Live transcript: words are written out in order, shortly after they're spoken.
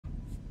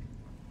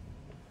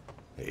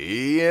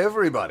Hey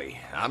everybody,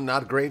 I'm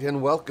Not Great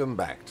and welcome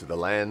back to the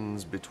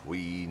lands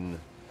between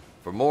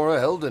for more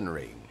Elden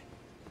Ring.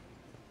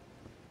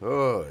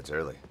 Oh, it's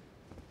early.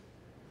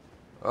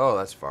 Oh,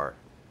 that's far.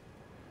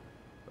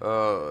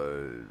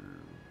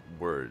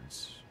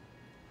 Words.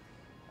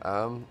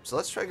 So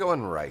let's try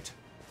going right.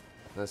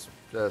 Let's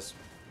just,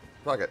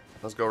 fuck it,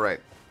 let's go right.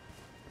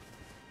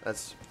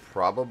 That's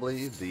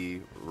probably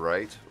the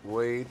right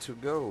way to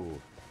go.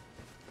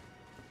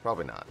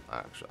 Probably not,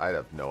 actually. I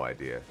have no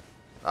idea.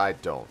 I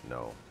don't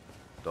know.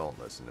 Don't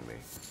listen to me.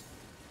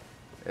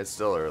 It's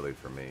still early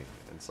for me.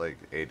 It's like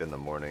 8 in the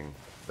morning,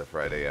 the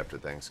Friday after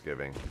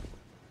Thanksgiving.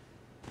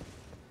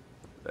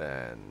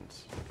 And...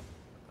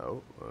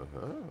 oh,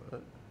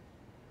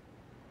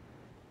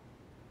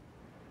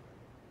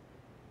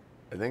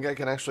 I think I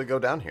can actually go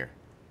down here.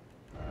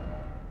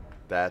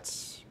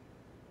 That's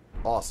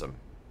awesome.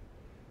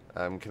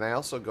 Can I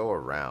also go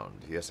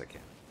around? Yes, I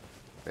can.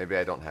 Maybe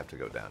I don't have to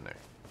go down there.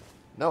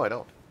 No, I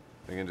don't.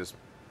 I can just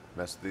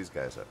mess these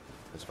guys up.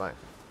 It's fine.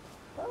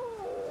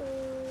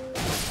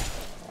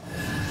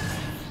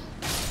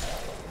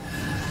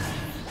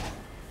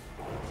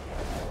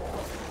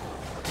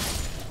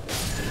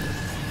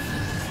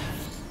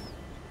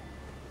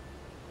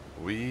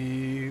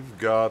 We've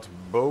got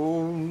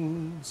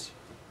bones.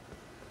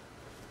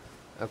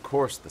 Of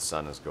course the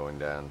sun is going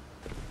down.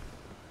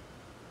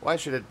 Why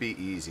should it be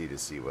easy to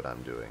see what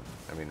I'm doing?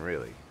 I mean,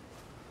 really.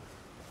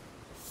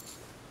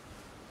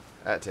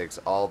 That takes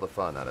all the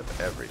fun out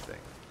of everything.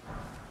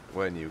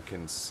 When you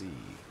can see.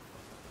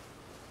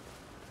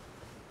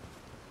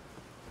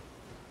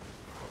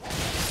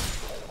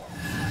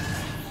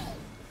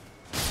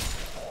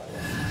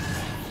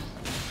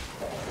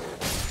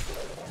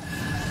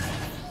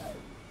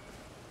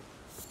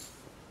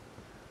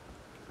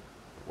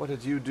 What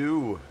did you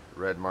do,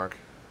 Red Mark?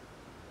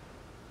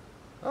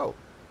 Oh.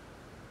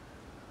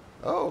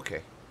 Oh,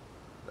 okay.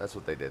 That's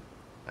what they did.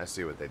 I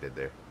see what they did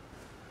there.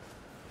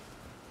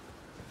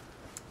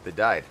 They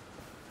died.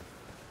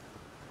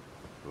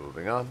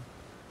 Moving on.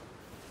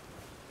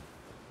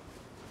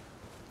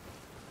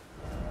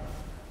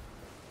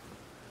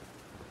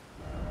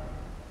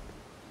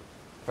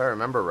 If I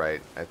remember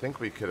right, I think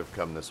we could have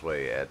come this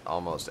way at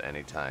almost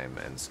any time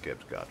and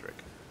skipped Godric.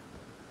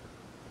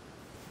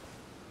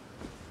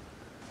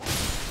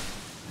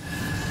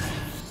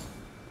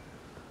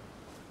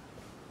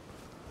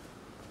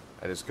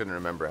 I just couldn't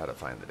remember how to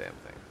find the damn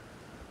thing.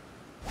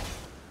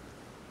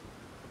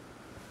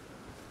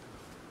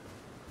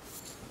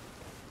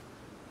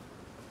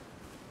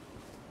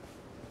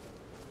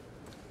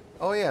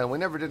 Oh yeah, we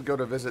never did go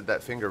to visit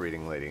that finger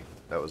reading lady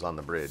that was on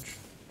the bridge.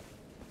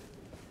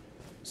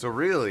 So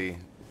really,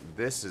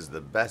 this is the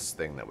best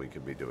thing that we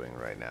could be doing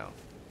right now.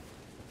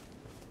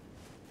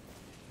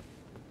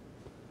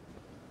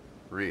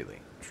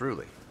 Really,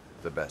 truly,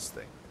 the best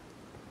thing.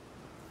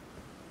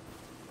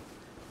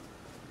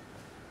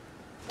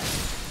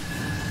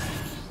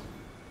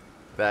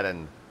 That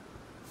and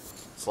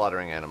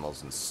slaughtering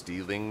animals and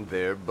stealing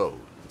their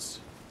bones.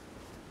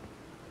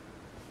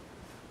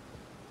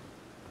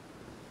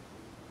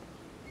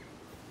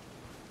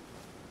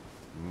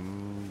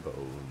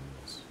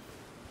 Bones.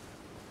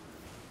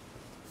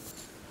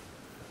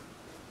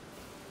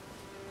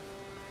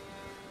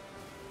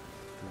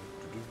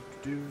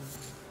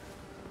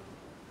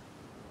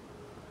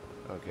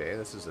 Okay,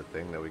 this is a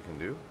thing that we can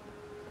do.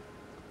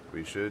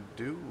 We should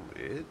do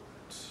it.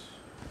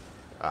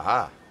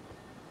 Aha!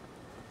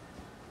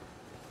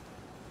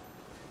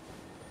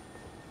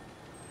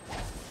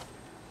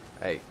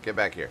 Hey, get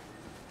back here.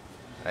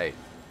 Hey.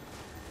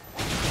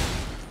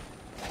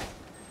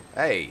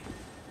 Hey!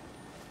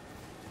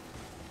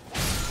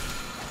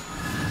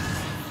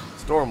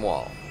 Storm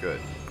wall. Good.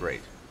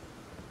 Great.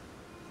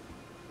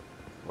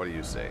 What do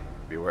you say?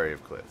 Be wary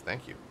of cliff.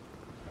 Thank you.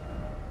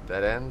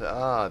 Dead end?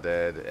 Ah,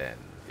 dead end.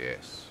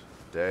 Yes.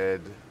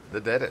 Dead.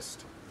 The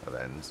deadest of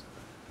ends.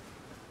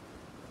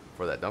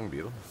 For that dung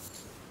beetle.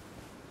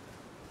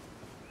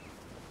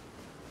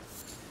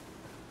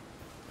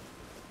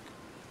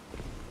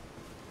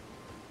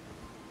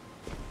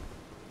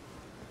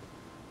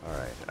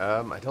 Alright.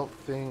 I don't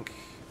think...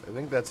 I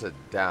think that's a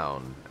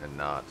down and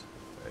not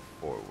a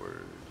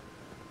forward.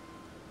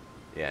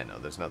 Yeah, no,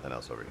 there's nothing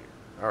else over here.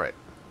 Alright.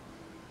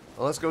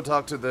 Well, let's go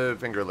talk to the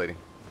finger lady.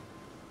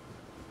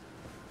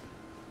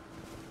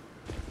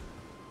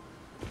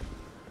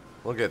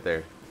 We'll get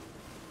there.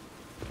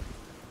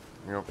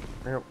 Yep,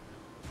 yep.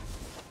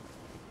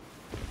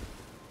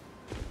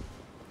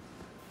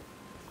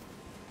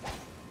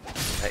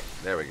 Hey,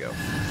 there we go.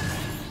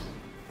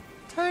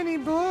 Tiny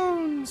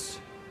bones!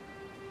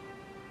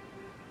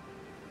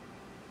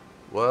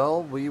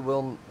 Well, we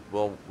will...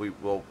 Well, we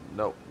will...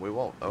 No, we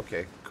won't.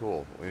 Okay,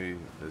 cool.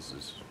 This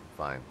is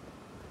fine.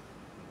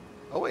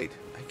 Oh, wait.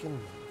 I can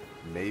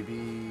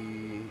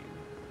maybe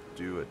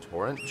do a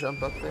torrent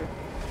jump up there?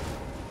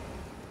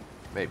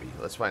 Maybe.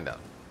 Let's find out.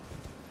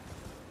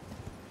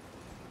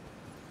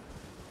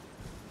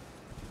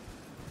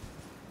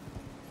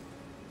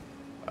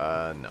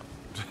 No.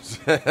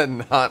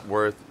 Not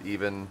worth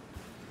even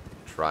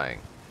trying.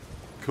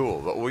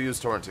 Cool, but we'll use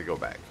torrent to go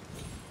back.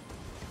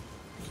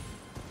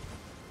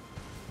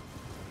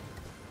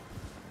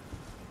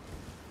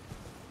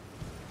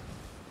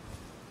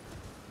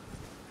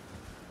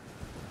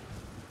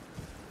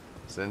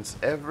 Since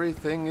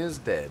everything is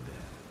dead,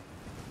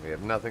 we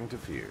have nothing to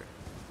fear.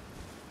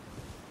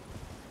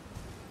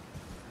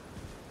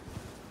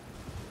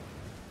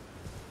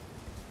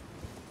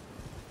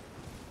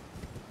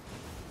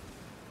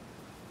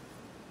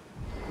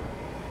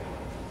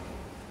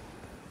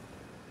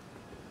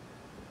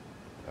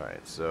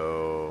 Alright,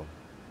 so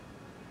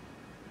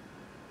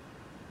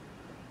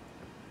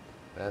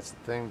that's the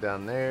thing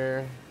down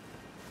there.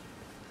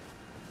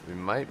 We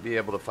might be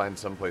able to find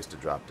some place to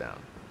drop down.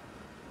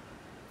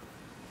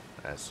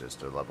 That's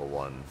just a level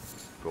 1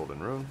 golden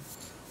rune.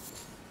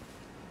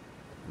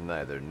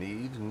 Neither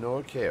need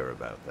nor care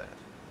about that.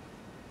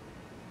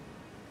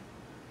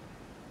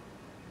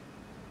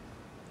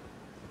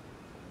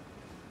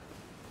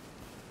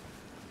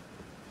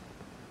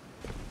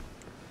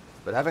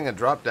 But having a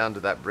drop down to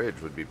that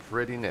bridge would be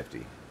pretty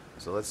nifty.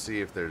 So let's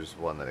see if there's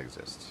one that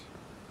exists.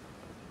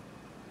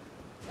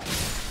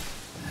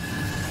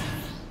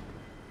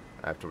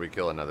 After we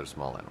kill another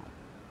small animal.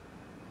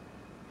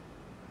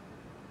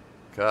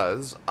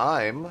 'Cause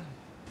I'm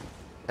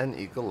an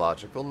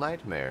ecological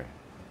nightmare.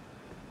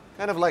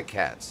 Kind of like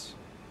cats.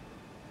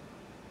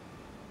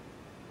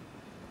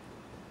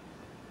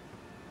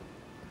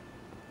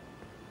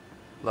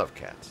 Love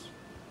cats.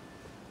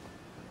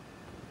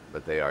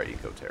 But they are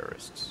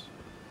eco-terrorists.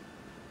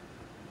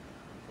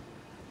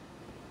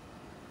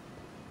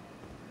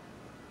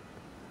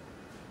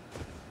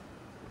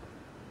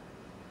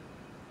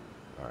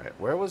 Alright,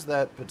 where was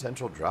that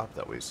potential drop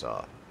that we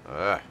saw?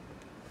 Ugh.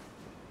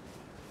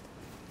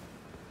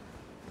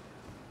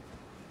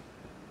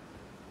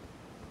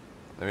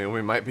 I mean,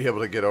 we might be able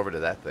to get over to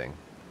that thing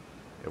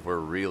if we're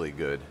really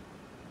good.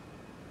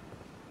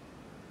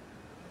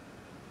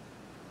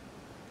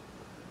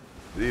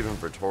 But even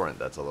for torrent,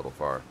 that's a little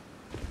far.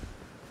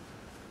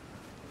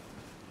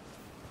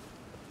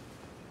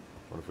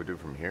 What if we do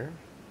from here?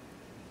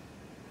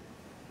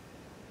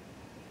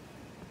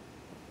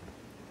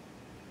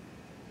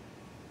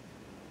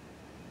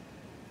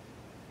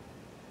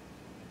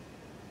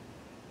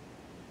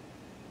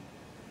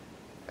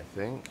 I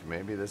think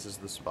maybe this is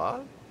the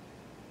spot?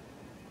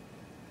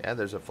 Yeah,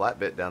 there's a flat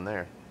bit down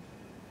there.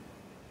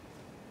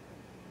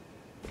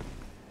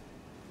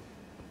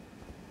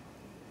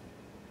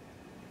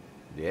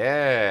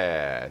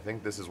 Yeah, I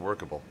think this is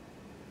workable.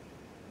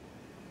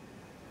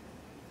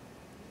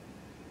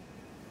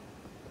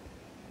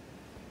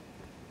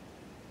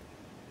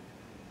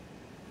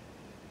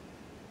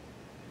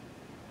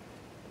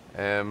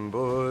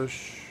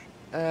 Ambush.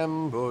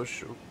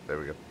 Ambush. Ooh, there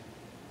we go.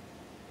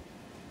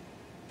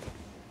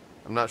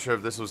 I'm not sure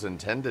if this was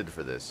intended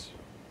for this,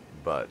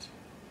 but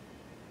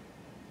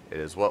it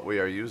is what we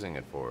are using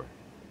it for.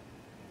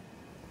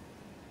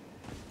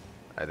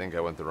 I think I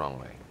went the wrong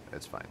way.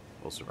 It's fine.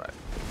 We'll survive.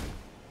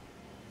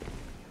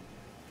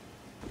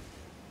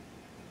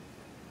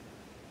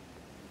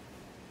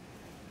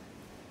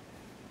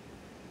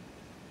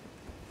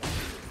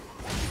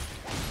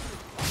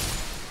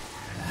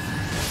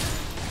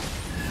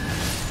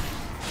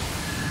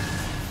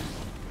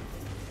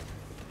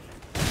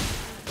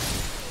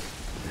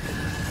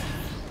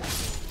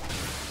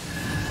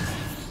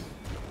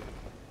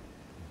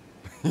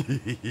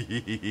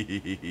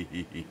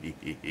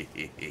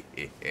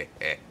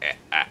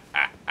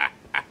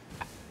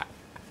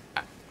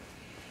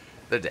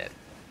 They're dead.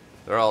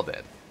 They're all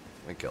dead.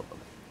 We killed them.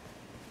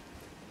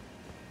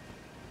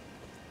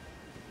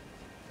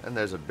 And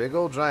there's a big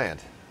old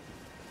giant.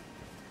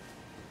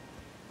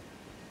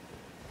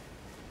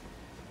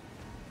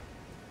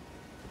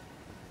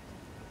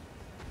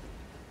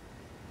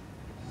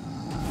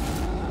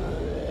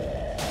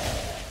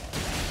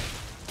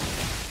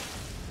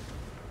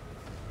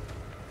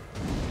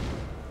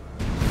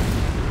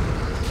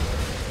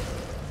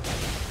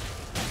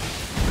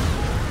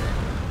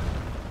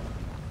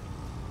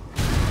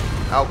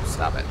 Oh,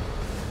 stop it.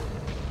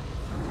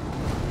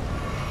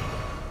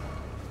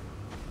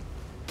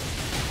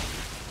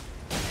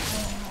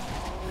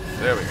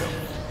 There we go.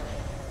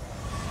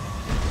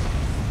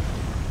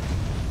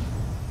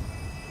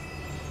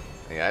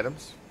 Any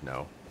items?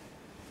 No.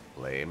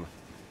 Lame.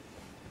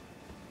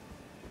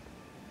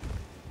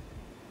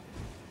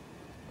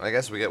 I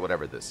guess we get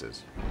whatever this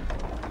is.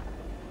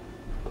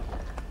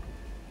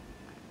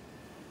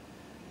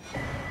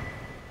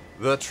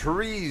 The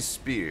tree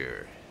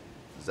spear.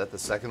 Is that the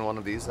second one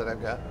of these that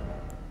I've got?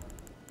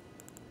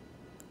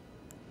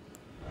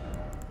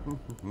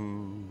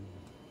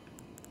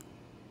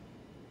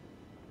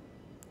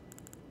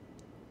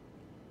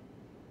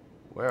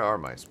 Where are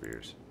my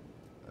spears?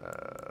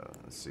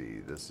 Let's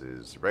see. This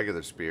is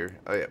regular spear.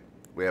 Oh, yeah.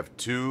 We have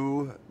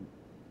 2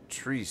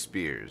 tree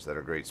spears that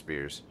are great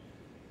spears.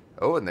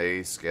 Oh, and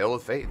they scale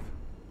with faith.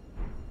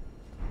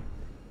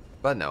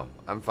 But no,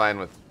 I'm fine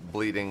with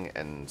bleeding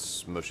and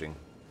smushing.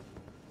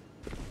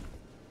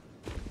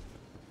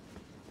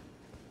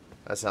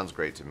 That sounds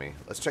great to me.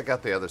 Let's check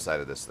out the other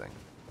side of this thing.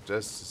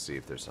 just to see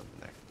if there's something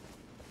there.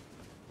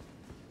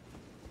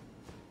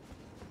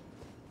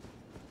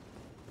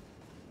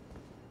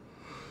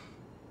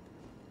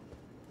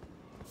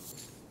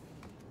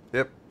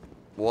 Yep,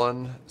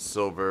 1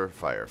 silver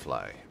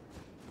firefly.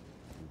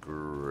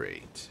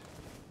 Great.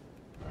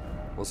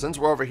 Well, since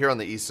we're over here on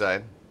the east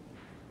side,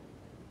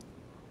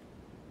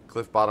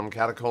 Cliff Bottom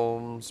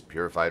Catacombs,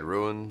 Purified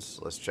Ruins,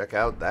 let's check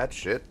out that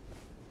shit.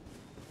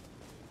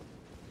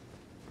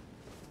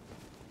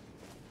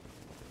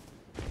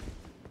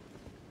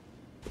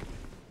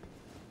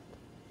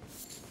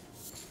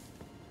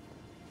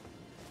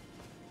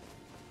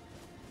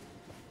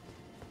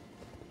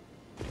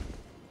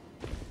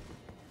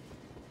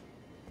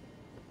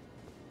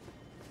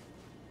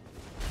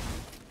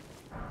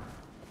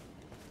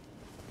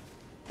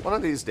 One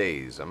of these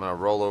days, I'm going to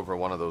roll over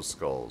one of those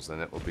skulls, and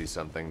it will be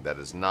something that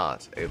is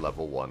not a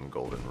level 1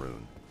 golden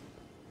rune.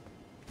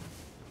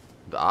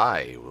 And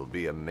I will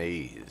be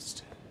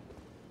amazed.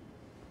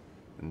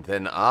 And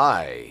then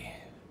I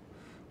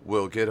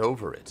will get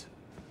over it.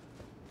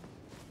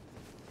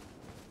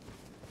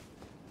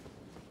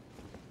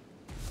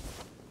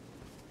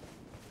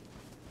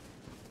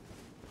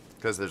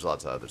 Because there's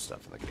lots of other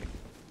stuff in the game.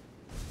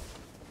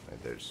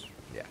 Right, there's,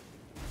 yeah.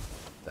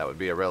 That would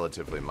be a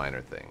relatively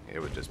minor thing. It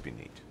would just be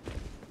neat.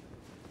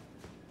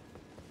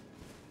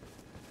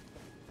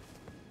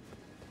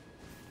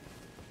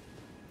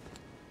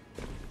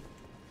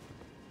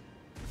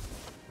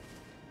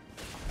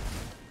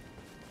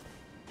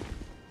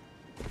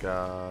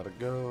 Gotta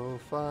go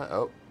find...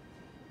 Oh.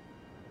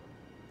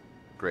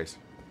 Grace.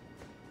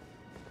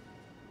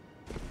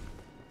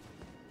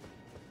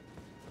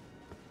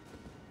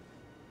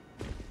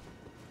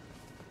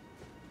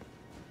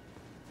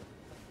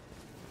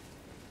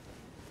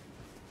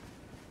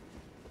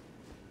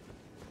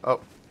 Oh.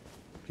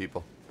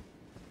 People.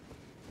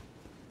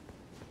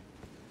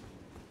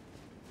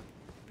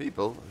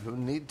 People who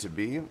need to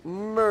be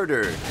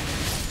murdered.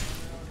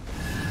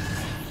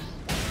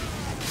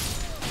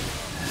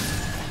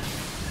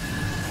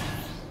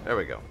 There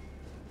we go.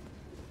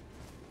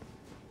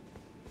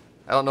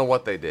 I don't know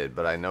what they did,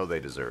 but I know they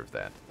deserved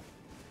that.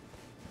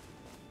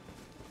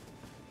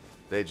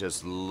 They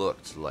just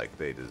looked like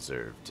they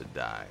deserved to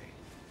die.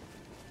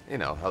 You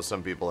know, how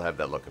some people have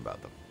that look about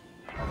them.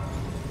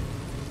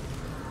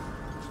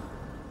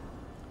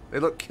 They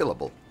look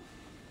killable.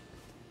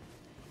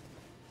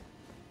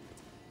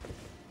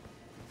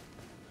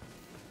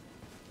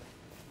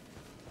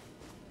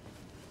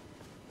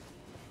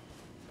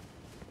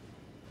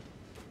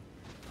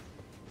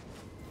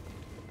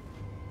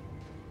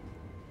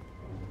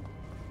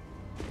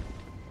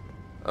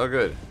 Oh,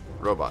 good.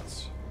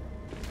 Robots.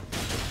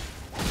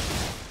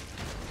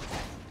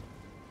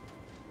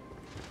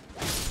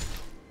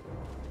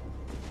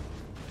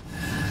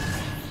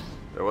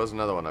 There was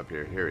another one up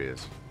here. Here he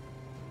is.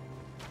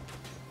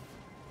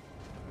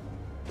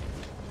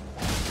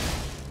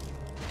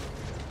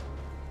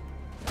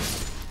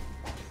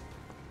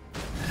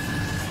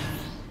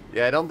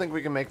 Yeah, I don't think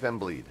we can make them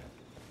bleed.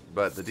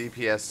 But the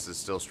DPS is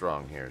still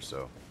strong here,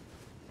 so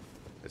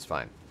it's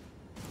fine.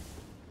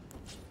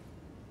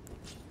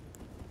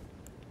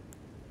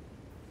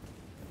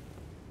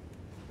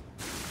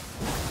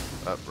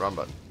 Wrong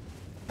button.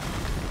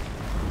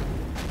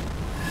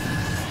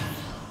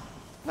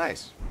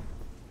 Nice.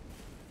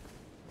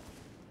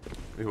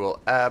 We will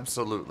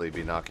absolutely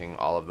be knocking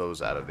all of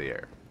those out of the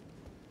air.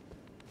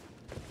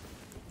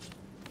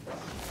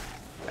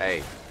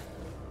 Hey.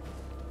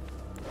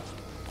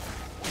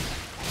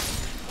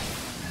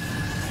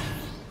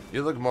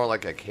 You look more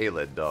like a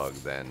Kaled dog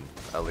than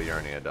a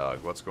Liurnia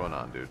dog. What's going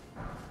on, dude?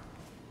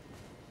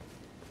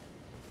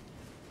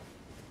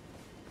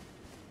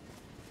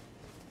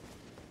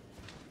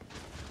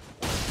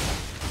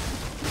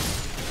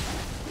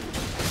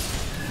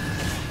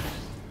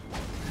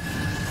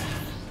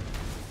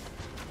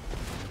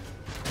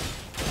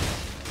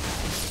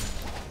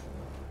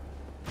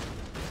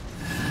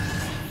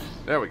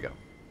 There we go.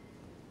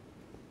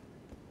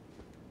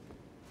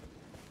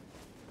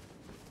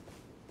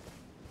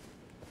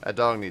 That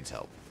dog needs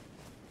help.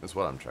 That's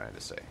what I'm trying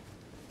to say.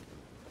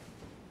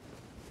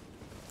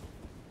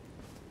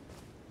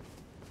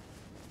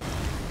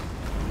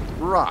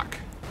 Rock.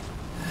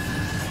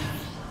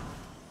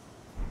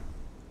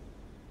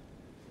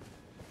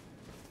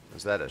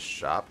 Is that a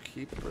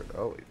shopkeeper?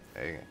 Oh,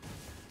 dang it.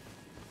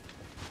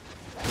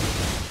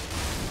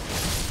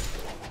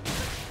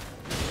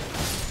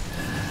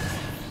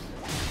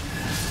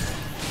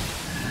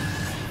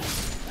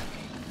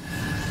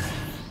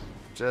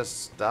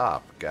 Just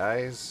stop,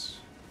 guys.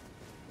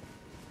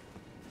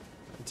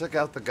 I took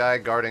out the guy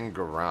guarding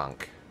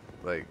Garank.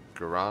 Like,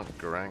 Garank.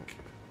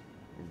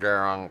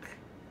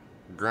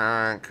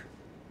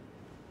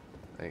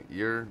 Like,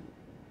 you're...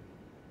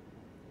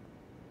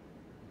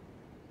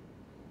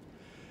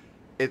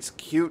 It's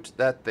cute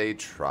that they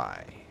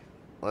try.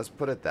 Let's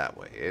put it that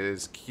way. It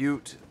is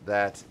cute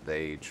that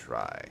they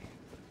try.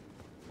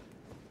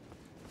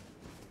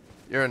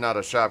 You're not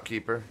a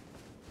shopkeeper.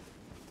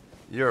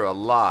 You're a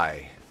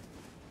lie.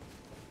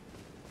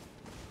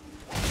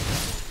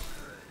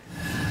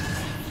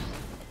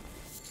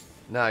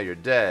 Now you're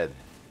dead.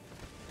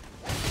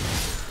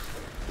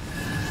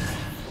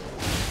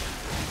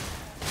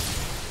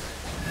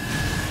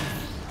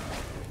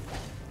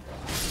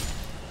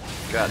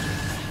 Gotcha.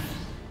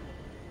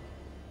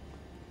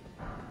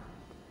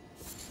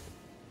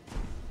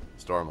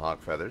 Stormhawk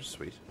feathers,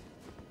 sweet.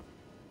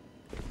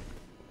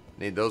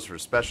 Need those for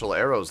special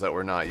arrows that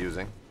we're not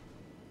using.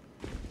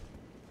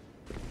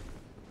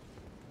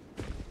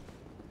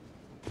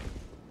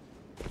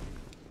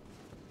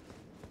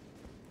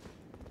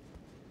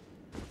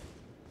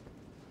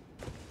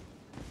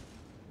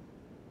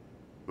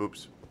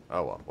 Oops.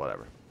 Oh well,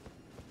 whatever.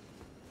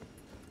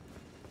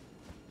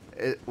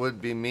 It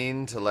would be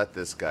mean to let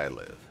this guy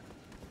live.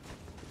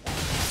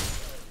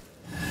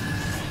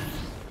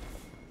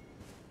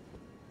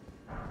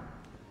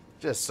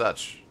 Just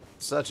such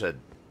a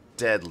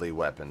deadly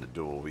weapon to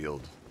dual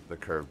wield, the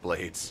curved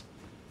blades.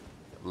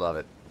 Love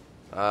it.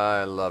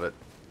 I love it.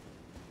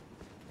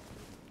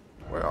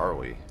 Where are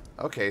we?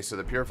 Okay, so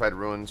the purified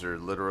ruins are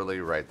literally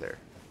right there.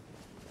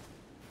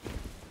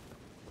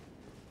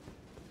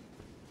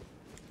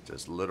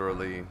 Just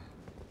literally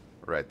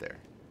right there.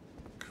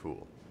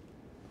 Cool.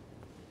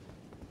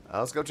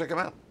 Let's go check them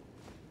out.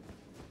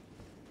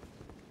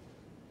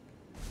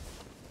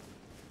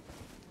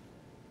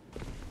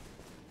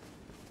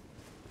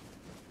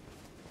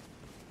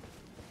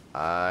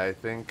 I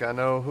think I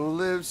know who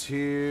lives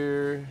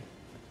here.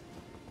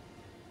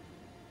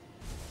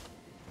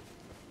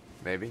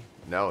 Maybe?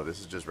 No, this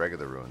is just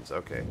regular ruins.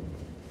 Okay.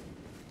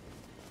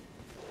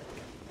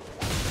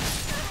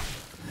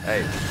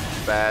 Hey,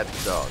 bad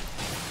dog.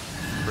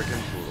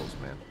 Frickin' poodles,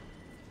 man.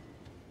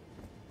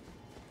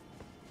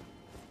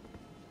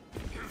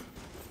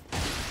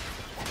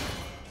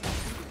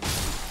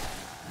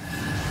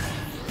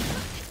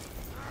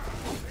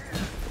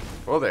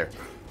 Whoa there.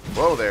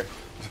 Whoa there.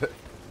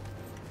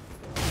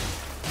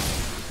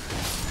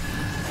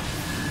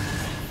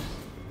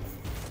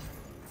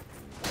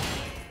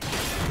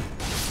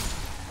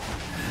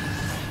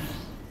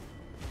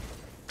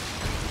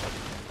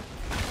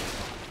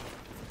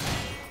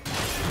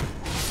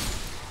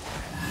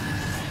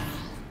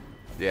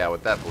 Yeah,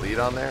 with that bleed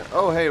on there.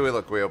 Oh, hey,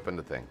 look, we opened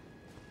a thing.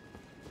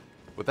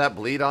 With that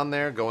bleed on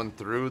there going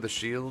through the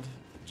shield,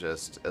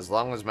 just as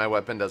long as my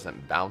weapon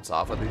doesn't bounce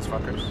off of these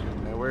fuckers,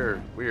 man,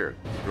 we're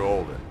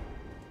golden.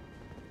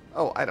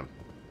 Oh, item.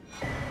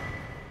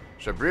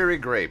 Shabriri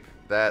grape.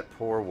 That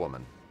poor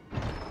woman.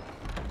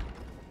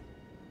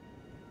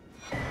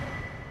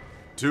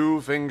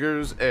 2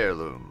 fingers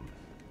heirloom.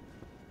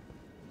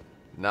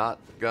 Not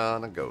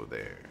gonna go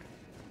there.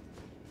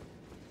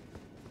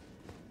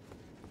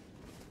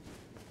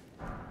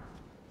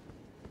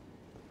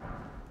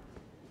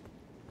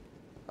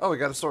 Oh, we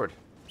got a sword.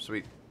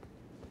 Sweet.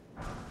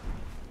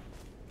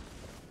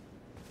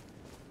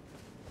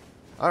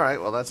 Alright,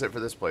 well that's it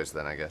for this place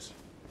then, I guess.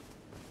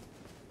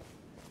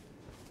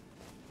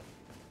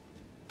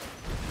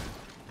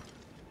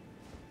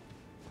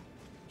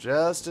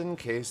 Just in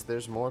case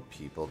there's more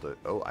people to...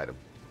 Oh, item.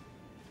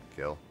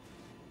 Kill.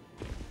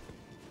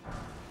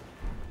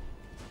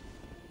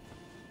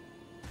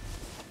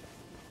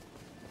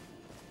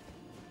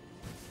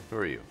 Who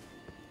are you?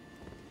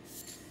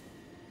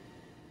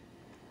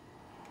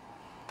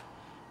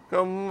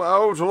 Come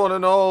out one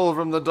and all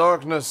from the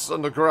darkness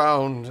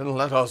underground, and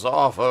let us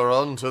offer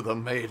unto the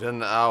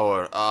maiden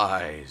our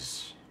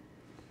eyes.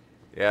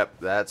 Yep,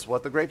 that's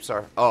what the grapes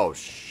are. Oh,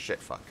 shit,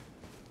 fuck.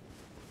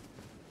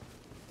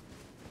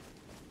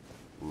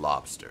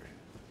 Lobster.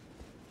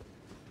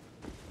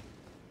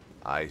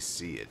 I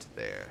see it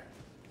there.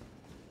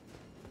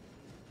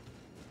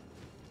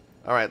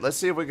 Alright, let's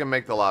see if we can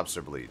make the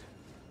lobster bleed.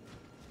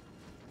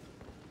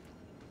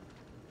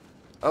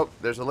 Oh,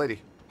 there's a lady.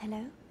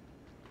 Hello?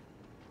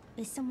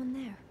 Is someone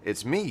there?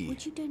 It's me.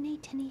 Would you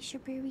donate any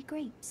Shabriri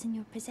grapes in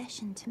your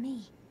possession to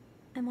me?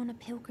 I'm on a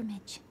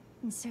pilgrimage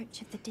in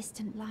search of the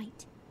distant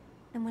light.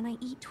 And when I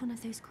eat one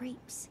of those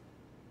grapes,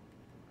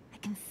 I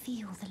can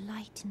feel the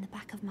light in the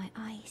back of my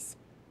eyes.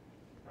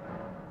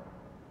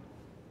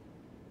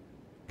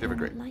 Give a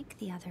grape. You're not like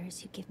the others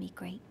who give me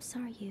grapes,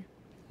 are you?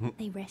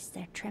 They rest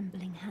their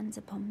trembling hands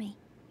upon me.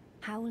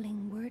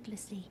 Howling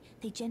wordlessly,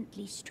 they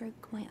gently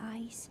stroke my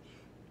eyes.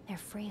 Their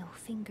frail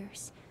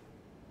fingers,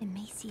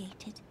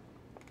 emaciated.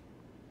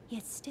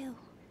 Yet still,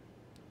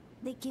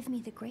 they give me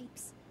the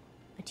grapes.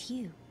 But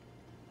you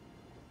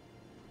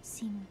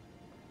seem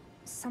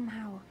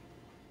somehow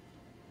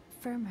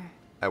firmer.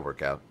 I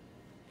work out.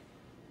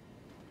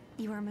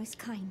 You are most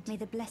kind. May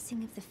the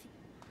blessing of the...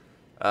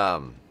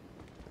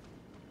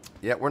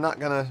 Yeah, we're not...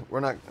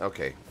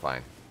 Okay,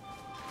 fine.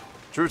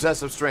 True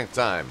test of strength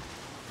time.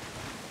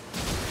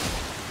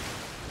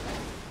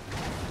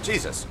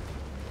 Jesus.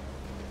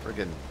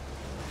 Friggin...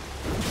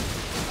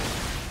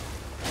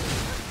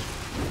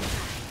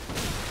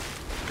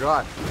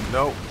 God,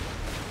 no.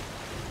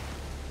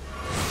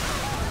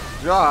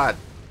 God.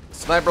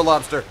 Sniper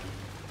lobster.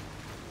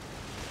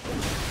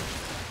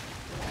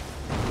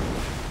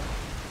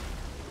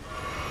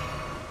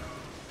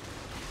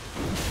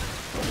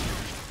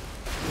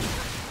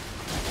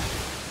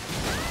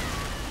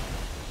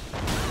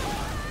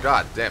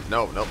 God damn.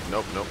 No, nope,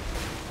 nope, nope.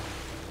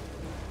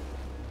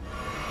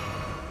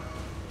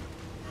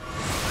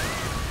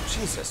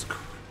 Jesus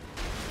Christ.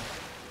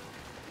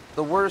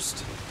 The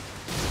worst.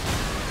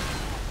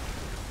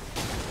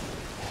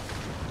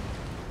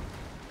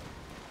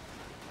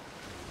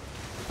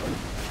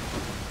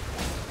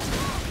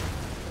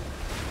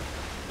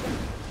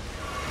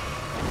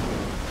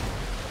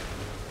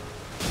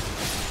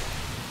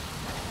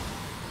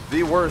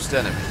 The worst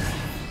enemy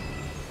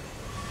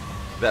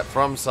that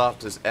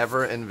FromSoft has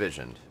ever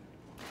envisioned.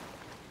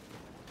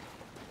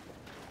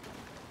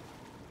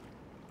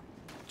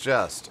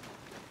 Just.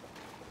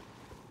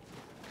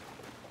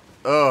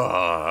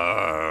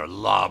 Ugh,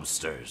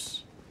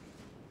 lobsters.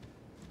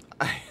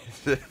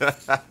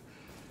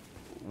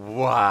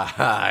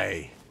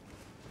 Why?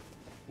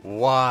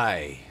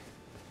 Why?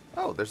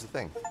 Oh, there's a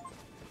thing.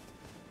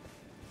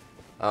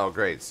 Oh,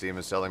 great. Steam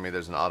is telling me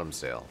there's an autumn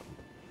sale.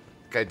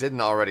 I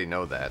didn't already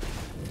know that.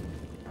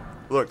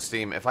 Look,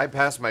 Steam, if I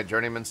pass my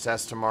journeyman's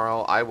test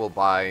tomorrow, I will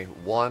buy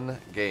one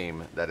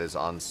game that is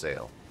on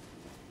sale.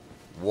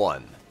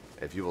 One.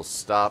 If you will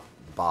stop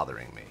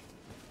bothering me.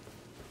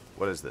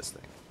 What is this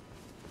thing?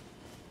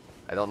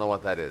 I don't know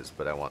what that is,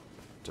 but I want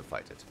to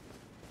fight it.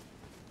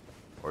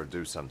 Or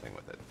do something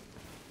with it.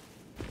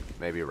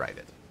 Maybe ride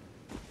it.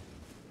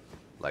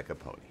 Like a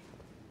pony.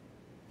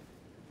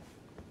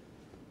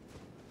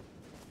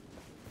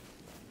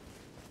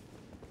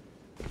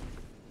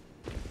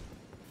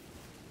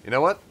 You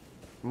know what?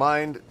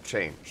 Mind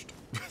changed.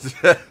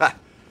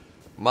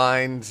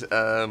 Mind,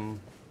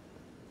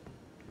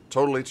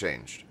 totally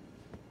changed.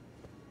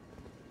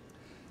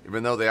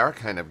 Even though they are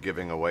kind of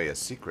giving away a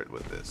secret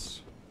with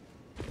this.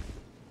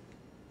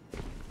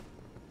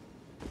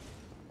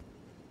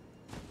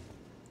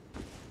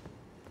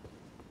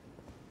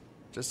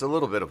 Just a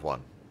little bit of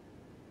one.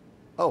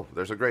 Oh,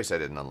 there's a grace I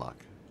didn't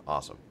unlock.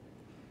 Awesome.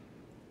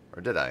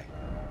 Or did I?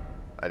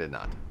 I did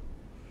not.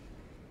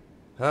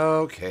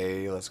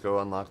 Okay, let's go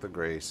unlock the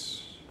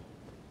grace.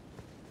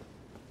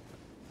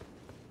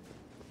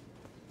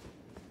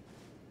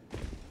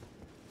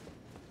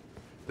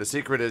 The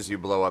secret is you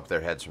blow up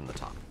their heads from the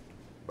top.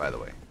 By the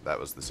way, that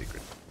was the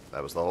secret.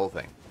 That was the whole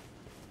thing.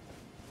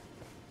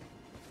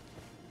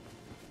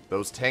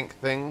 Those tank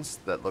things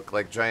that look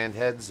like giant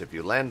heads, if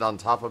you land on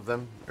top of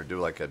them, or do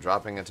like a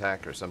dropping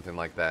attack or something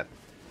like that,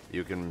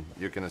 you can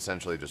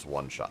essentially just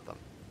one-shot them.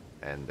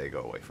 And they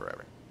go away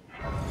forever.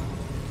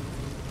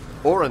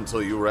 Or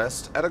until you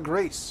rest at a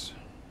grace.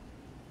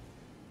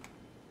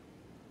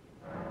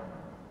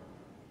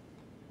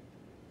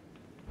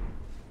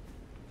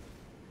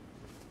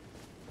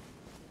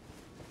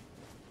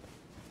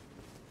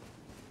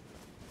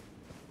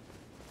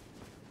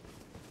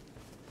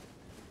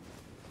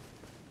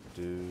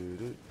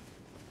 Doo-doo.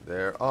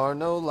 There are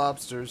no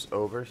lobsters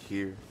over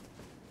here.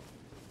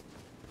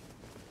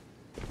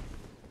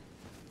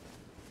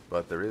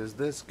 But there is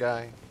this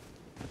guy.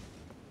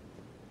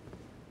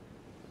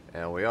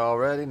 And we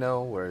already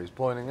know where he's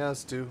pointing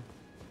us to.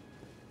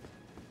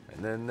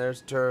 And then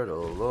there's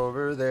Turtle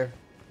over there.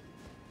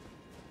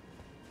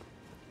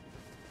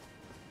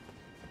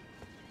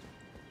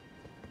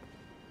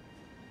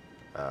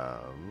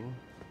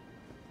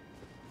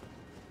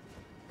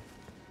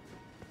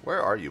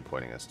 Where are you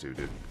pointing us to,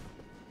 dude?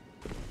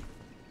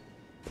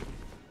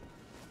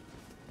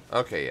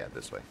 Okay, yeah,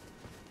 this way.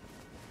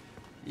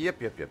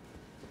 Yep, yep, yep.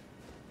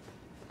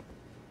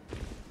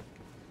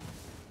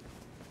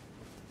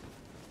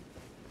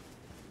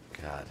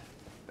 God.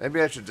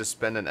 Maybe I should just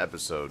spend an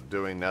episode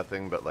doing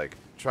nothing but, like,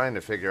 trying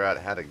to figure out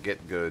how to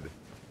get good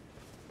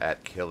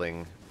at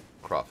killing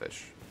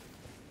crawfish.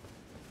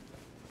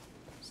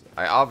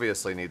 I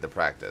obviously need the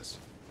practice.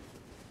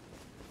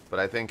 But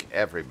I think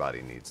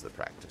everybody needs the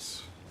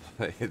practice.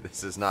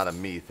 This is not a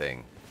me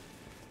thing.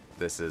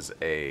 This is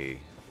a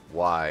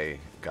why,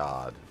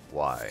 God,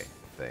 why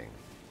thing.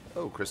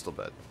 Oh, crystal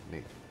bed.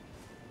 Neat.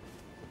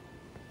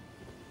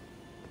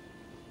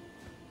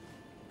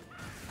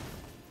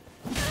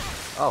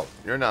 Oh,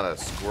 you're not a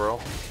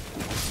squirrel.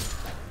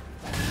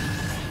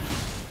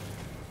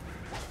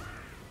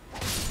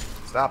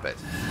 Stop it.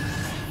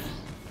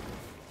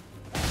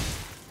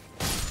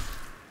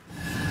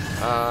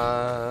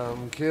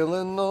 I'm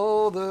killing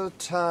all the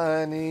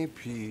tiny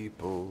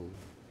people.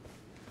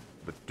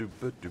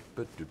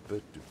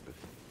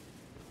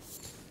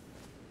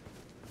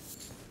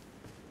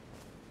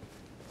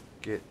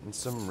 Getting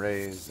some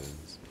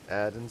raisins,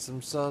 adding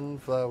some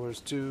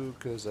sunflowers too,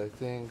 'cause I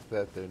think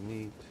that they're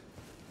neat.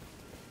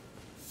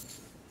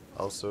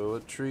 Also a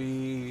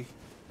tree.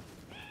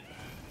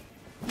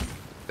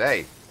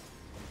 Hey.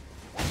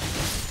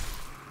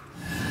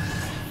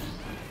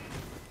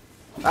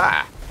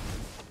 Ah.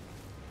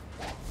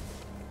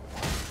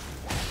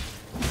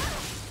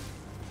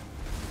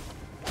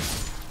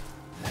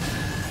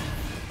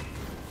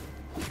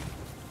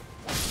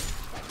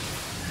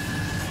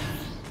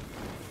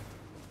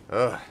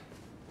 Ugh.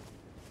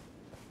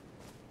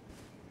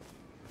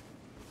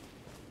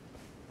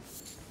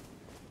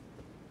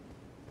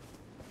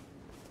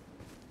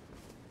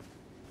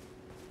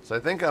 So I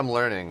think I'm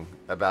learning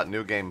about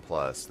New Game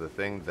Plus. The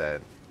thing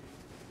that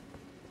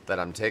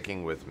I'm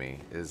taking with me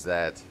is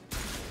that...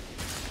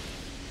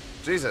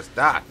 Jesus!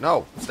 Ah!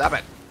 No! Stop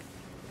it!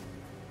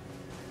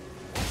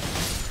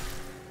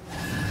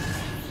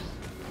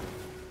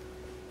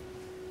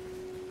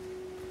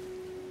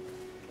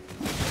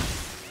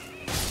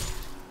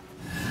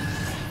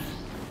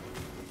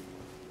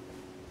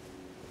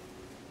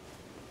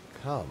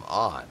 Come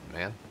on,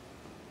 man.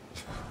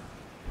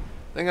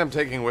 The thing I'm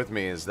taking with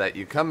me is that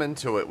you come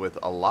into it with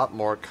a lot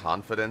more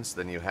confidence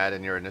than you had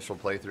in your initial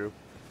playthrough.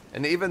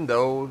 And even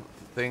though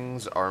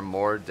things are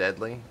more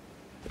deadly,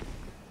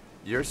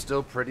 you're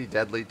still pretty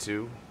deadly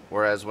too.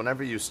 Whereas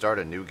whenever you start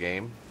a new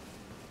game,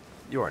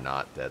 you are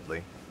not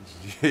deadly.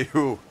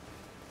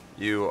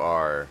 You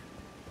are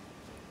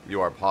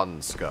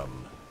pond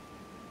scum.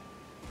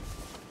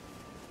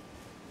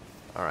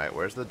 Alright,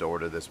 where's the door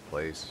to this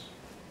place?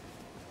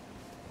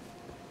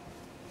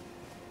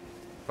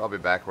 Probably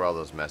back where all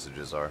those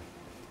messages are.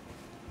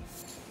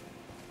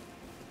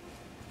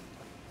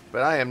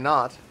 But I am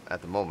not,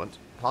 at the moment,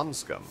 pond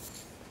scum.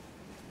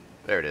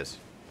 There it is.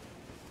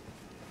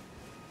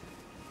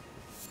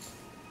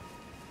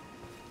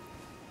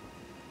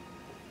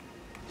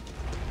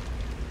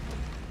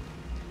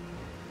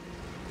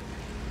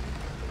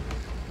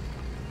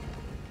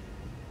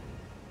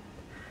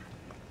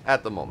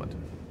 At the moment.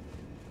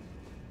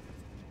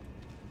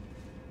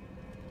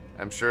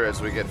 I'm sure as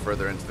we get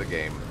further into the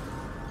game,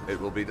 it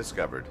will be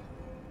discovered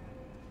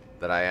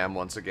that I am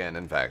once again,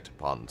 in fact,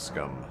 pond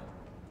scum.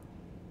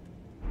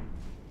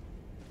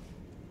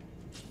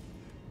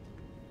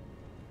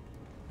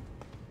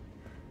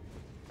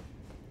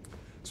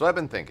 So I've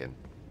been thinking.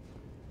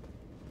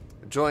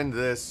 I joined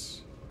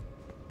this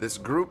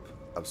group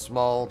of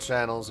small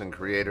channels and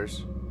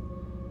creators.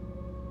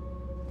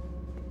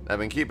 I've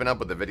been keeping up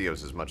with the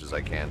videos as much as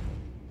I can.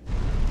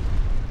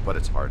 But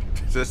it's hard.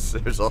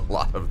 There's a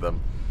lot of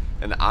them.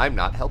 And I'm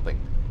not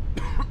helping.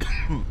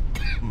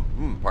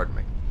 Pardon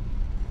me.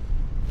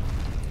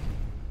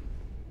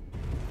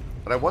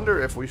 But I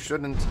wonder if we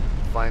shouldn't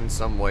find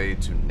some way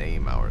to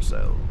name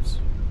ourselves.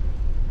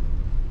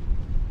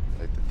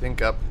 I'd like to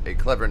think up a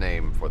clever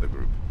name for the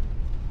group.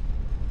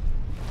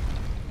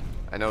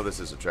 I know this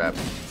is a trap.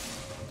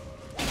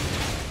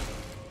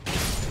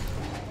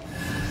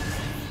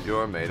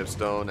 You're made of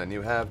stone and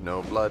you have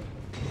no blood.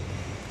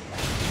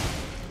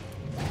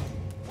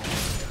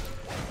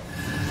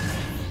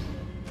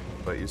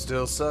 But you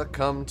still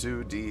succumb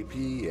to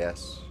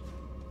DPS.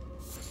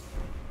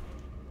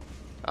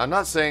 I'm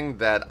not saying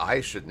that I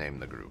should name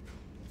the group.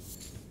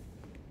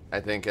 I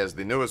think as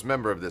the newest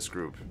member of this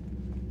group,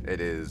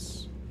 it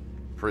is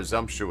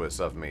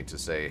presumptuous of me to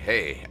say,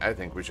 hey, I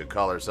think we should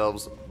call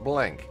ourselves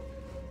blank.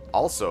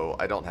 Also,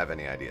 I don't have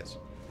any ideas.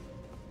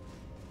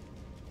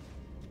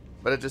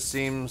 But it just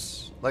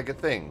seems like a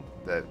thing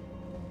that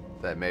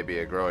maybe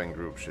a growing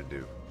group should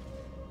do.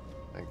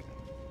 Like,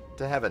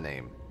 to have a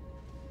name.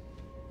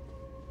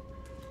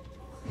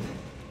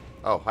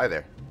 Oh, hi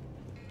there.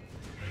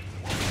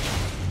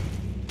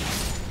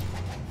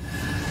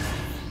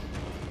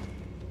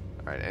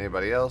 Alright,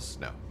 anybody else?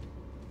 No.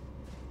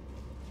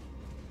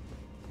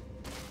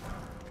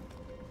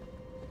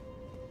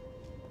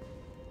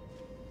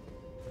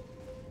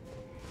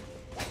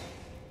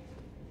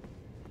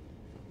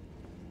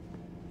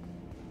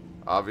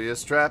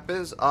 Obvious trap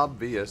is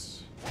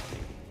obvious.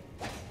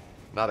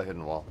 Not a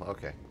hidden wall.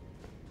 Okay.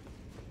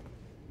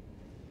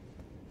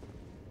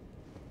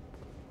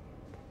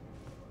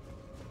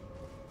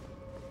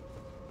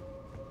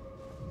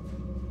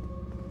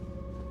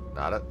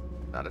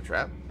 Not a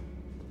trap?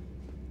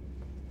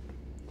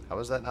 How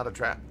is that not a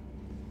trap?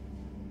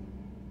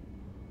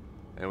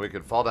 And we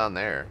could fall down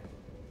there.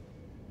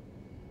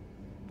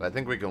 But I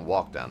think we can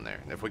walk down there.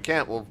 And if we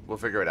can't, we'll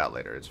figure it out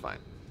later. It's fine.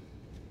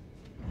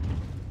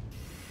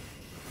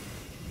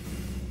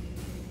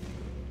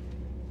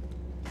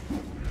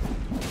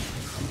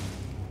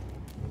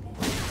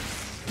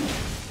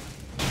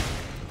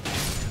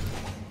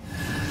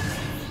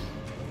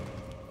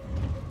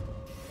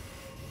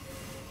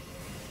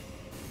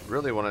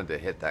 Really wanted to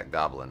hit that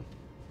goblin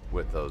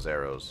with those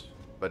arrows,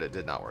 but it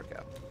did not work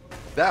out.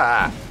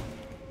 Ah!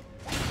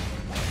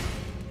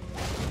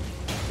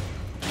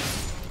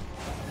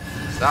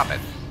 Stop it.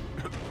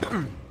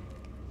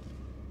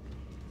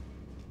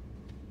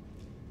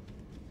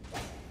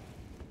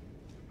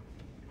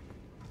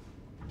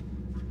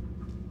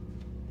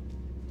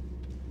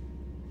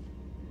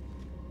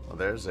 Well,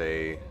 there's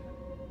a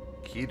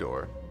key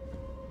door.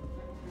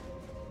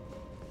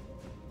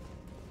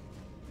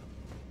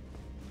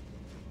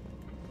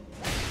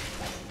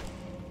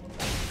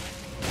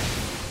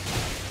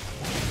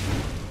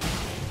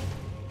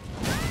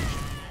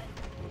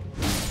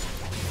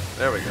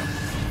 There we go.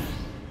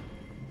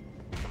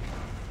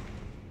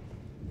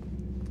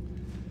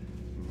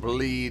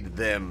 Bleed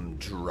them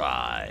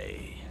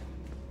dry.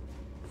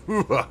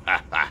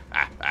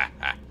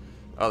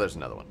 Oh, there's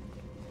another one.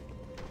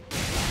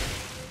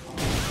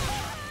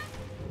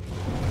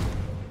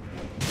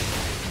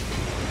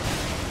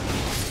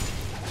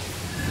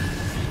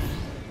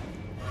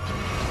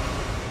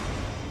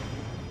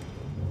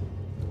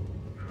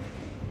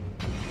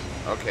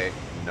 Okay,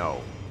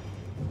 no.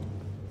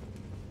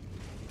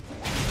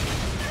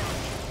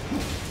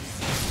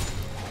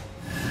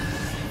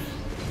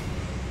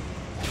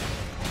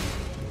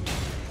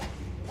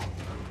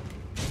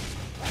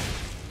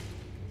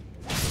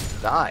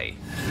 Die.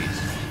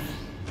 Jeez.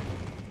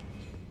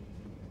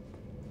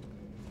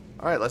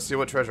 Alright, let's see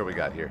what treasure we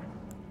got here.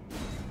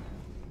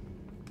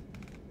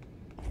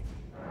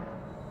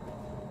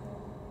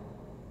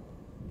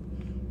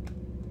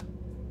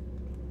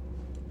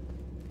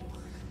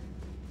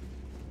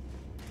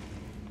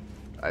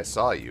 I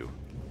saw you.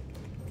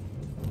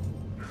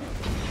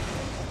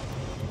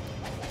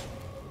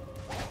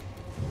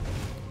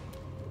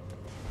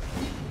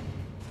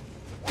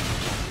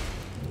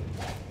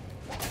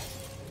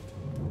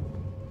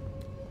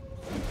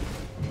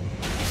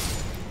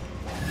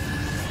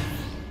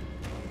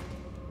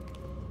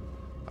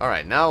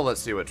 Alright, now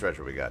let's see what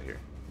treasure we got here.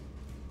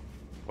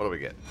 What do we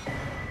get?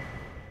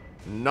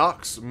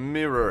 Nox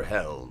Mirror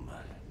Helm.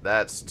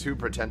 That's too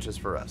pretentious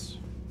for us.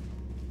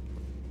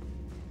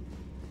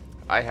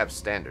 I have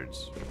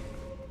standards.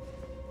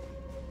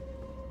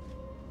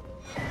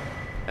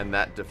 And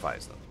that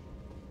defies them.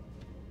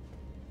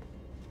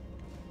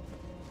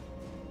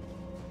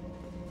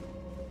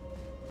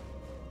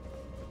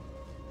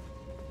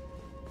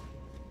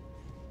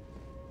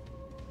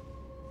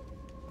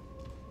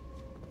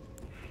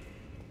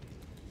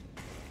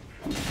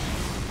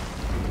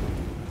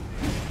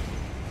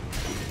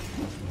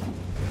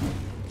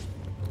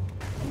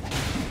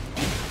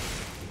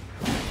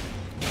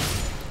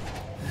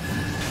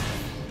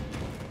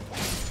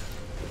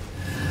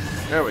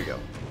 There we go.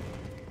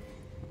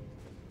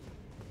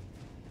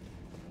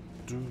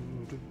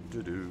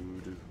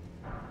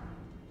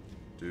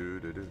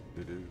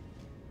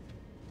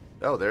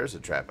 Oh, there's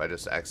a trap. I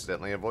just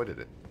accidentally avoided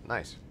it.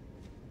 Nice.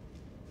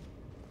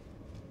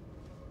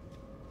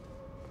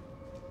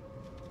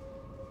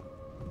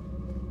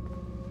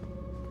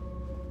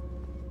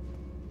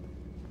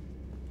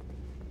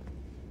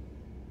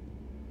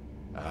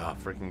 Ah,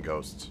 freaking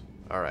ghosts.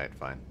 Alright,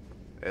 fine.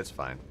 It's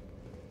fine.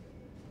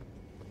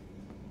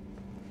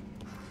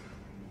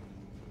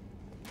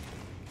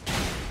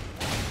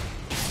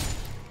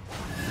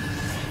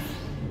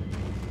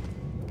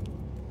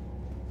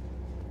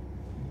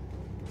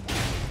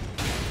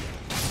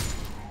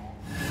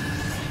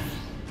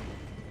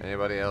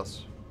 Anybody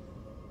else?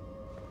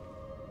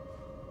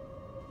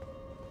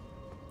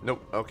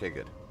 Nope. Okay,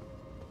 good.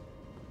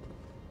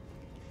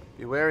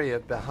 Be wary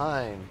of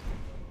behind.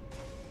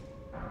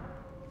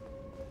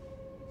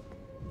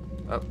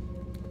 Oh.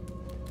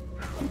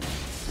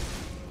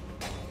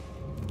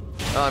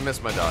 Oh, I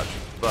missed my dodge.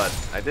 But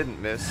I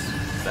didn't miss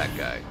that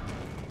guy.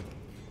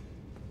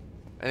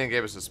 And he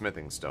gave us a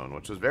smithing stone,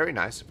 which was very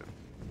nice of him.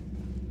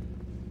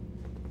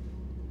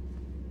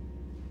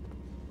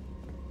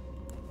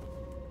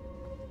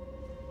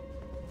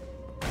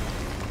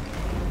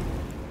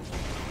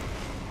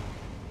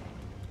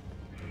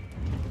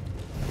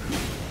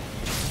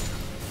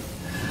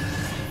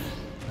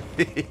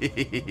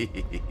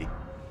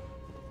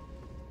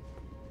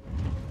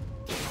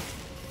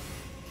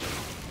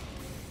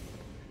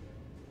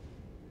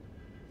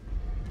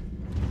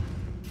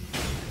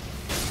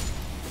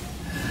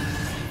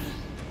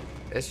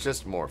 It's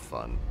just more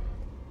fun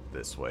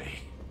this way.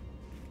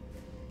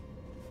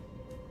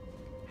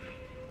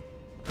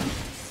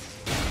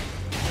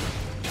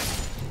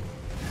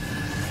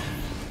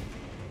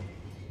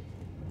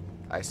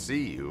 I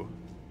see you.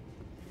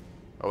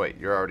 Oh wait,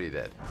 you're already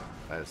dead.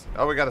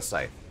 Oh, we got a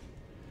scythe.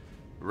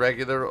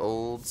 Regular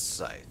old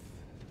scythe.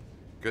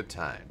 Good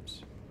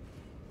times.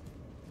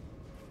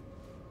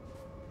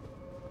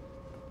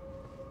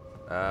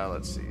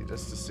 Let's see,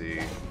 just to see.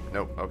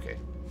 Nope, okay.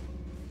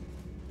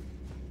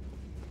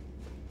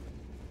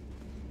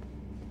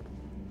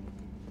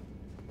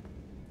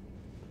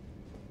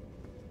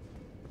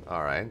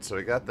 Alright, so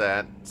we got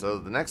that. So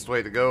the next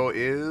way to go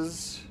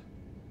is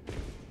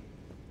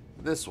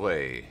this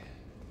way.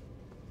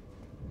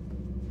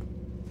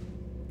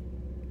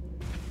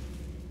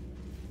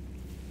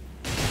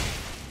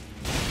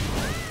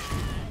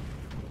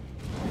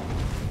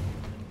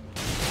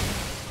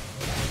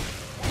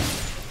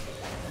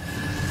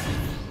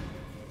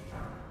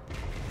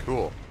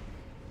 Cool.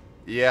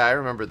 Yeah, I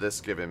remember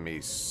this giving me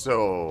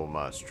so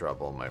much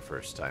trouble my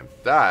first time.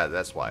 Ah,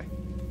 that's why.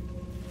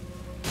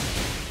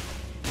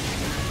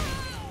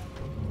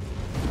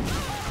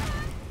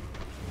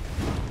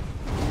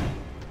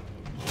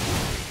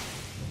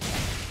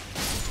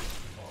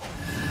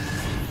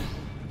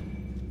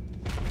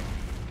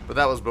 But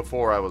that was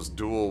before I was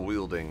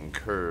dual-wielding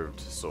curved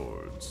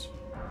swords.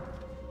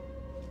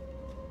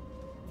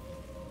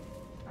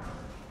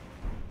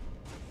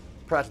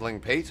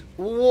 Prattling pate?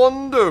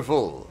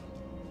 Wonderful!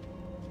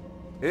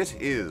 It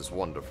is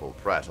wonderful,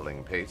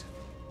 prattling pate.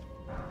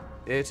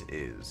 It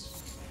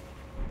is.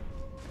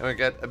 And we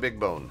get a big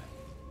bone.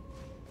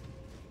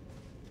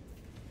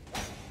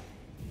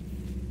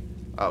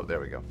 Oh, there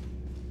we go.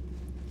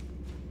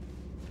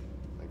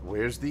 Like,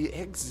 where's the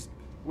exit?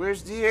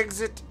 Where's the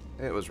exit?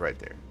 It was right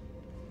there.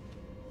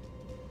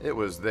 It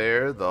was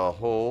there the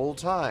whole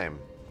time.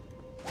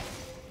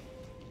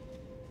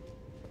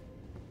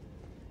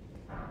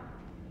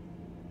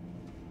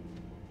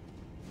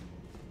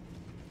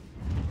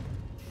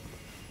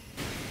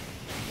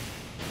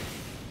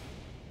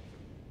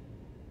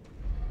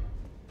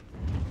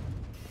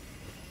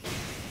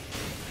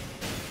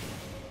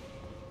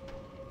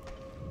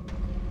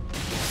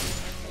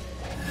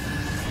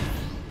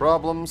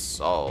 Problem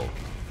solved.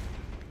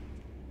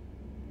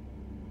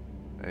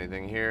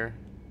 Anything here?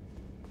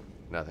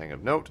 Nothing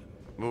of note.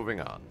 Moving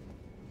on.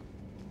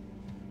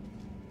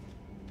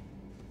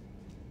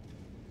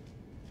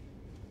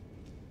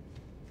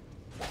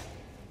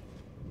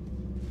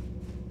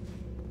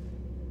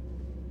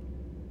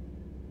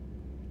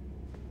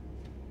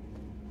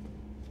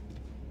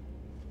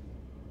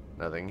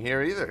 Nothing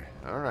here either.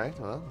 Alright,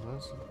 well,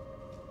 that's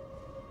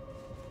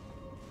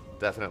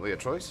definitely a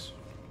choice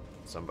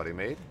somebody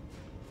made.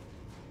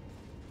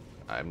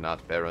 I'm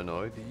not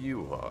paranoid,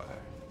 you are.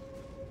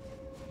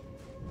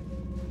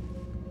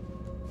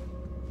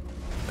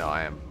 No,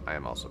 I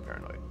am also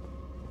paranoid.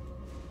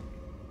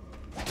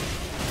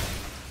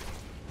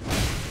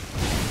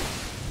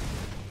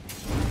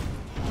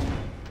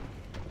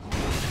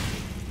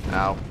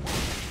 Ow.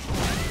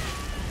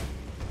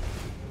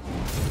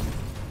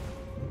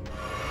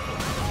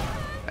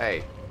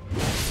 Hey.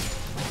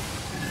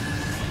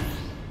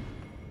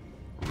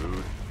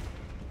 Rude.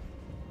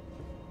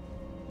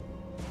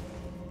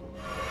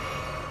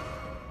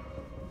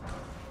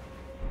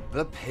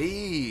 The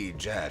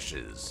page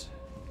ashes.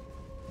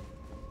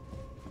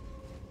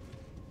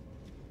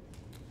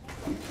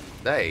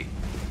 Hey.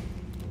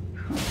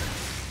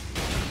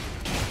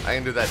 I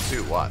can do that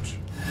too, watch.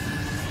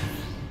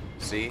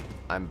 See?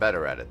 I'm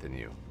better at it than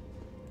you.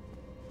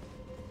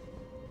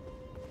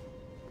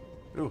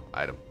 Ooh,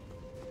 item.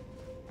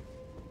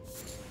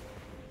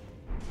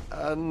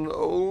 An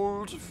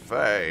old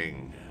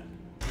fang.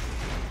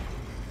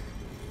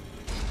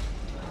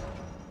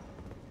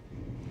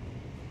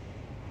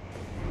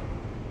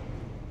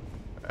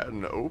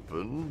 An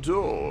open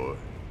door.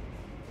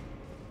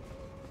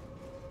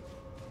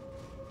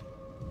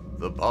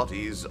 The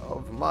bodies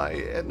of my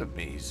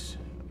enemies.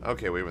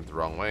 Okay, we went the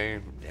wrong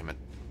way. Damn it.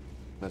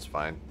 That's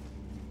fine.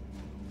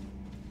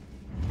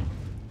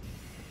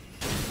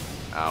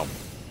 Ow.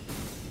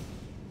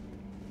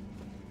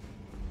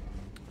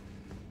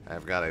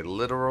 I've got a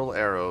literal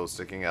arrow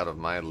sticking out of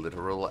my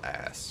literal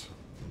ass.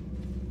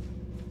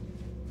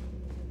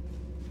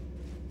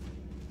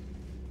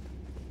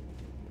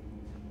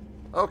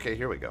 Okay,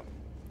 here we go.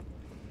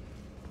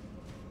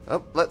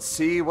 Oh, let's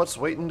see what's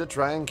waiting to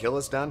try and kill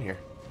us down here.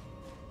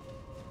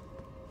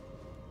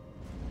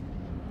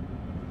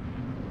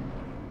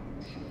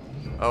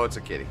 Oh, it's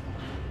a kitty.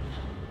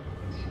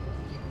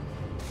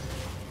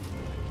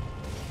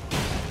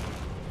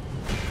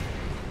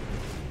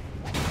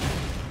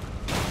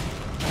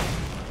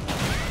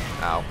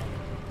 Ow.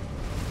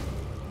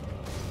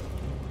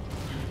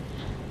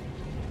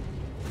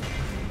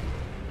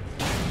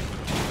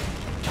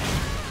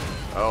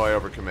 Oh, I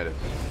overcommitted.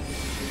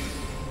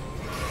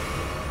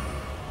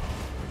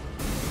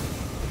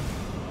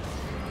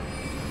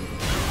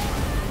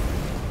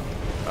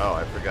 Oh,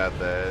 I forgot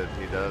that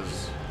he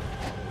does...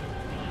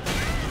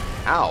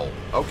 Ow.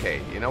 Okay,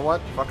 you know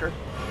what, fucker?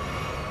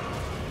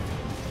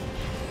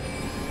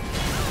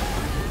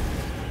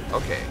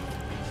 Okay.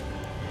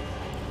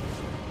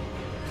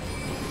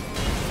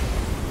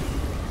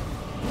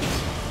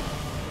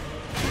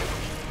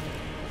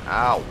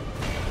 Ow.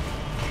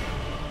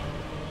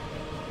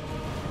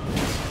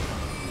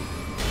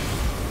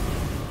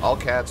 All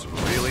cats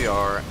really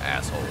are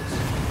assholes.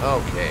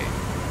 Okay.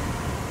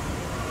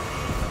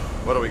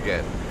 What do we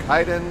get?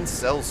 Kitten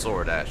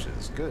sellsword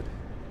ashes. Good.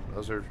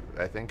 Those are,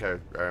 I think I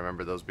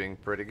remember those being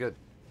pretty good.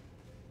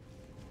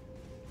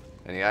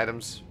 Any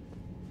items?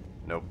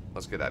 Nope.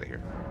 Let's get out of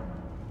here.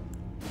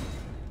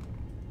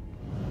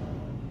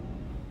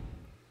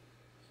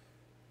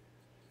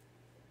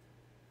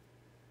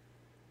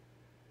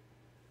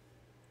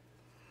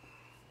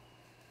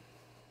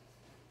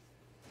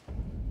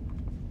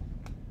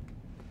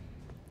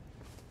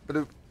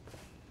 Ba-doop.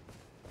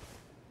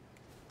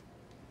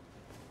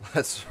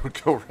 Let's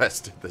go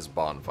rest at this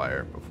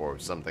bonfire before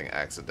something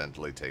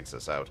accidentally takes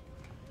us out.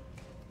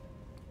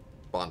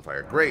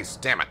 Bonfire. Grace,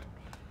 damn it!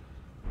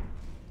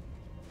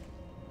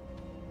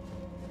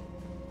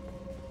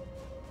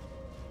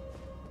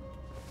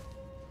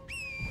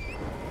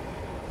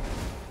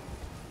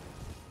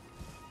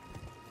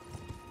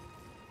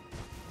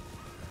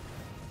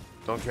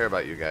 Don't care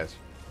about you guys.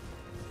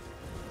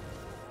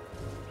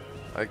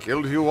 I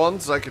killed you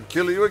once, I could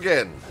kill you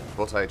again,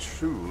 but I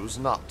choose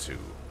not to.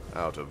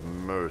 Out of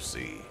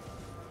mercy.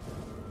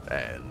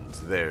 And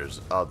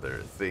there's other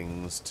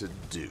things to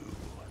do.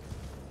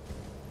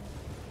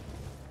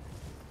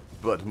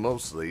 But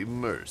mostly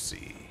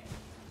mercy.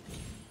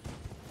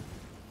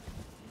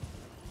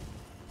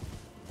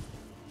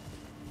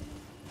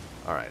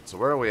 Alright, so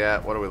where are we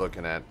at? What are we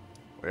looking at?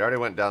 We already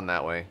went down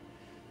that way.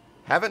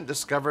 Haven't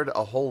discovered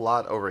a whole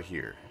lot over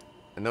here.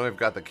 And then we've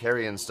got the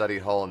Carrion Study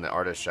Hall and the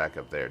Artist Shack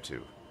up there,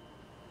 too.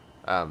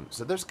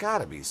 So there's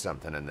gotta be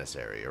something in this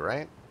area,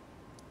 right?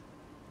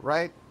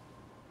 Right?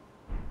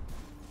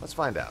 Let's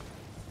find out.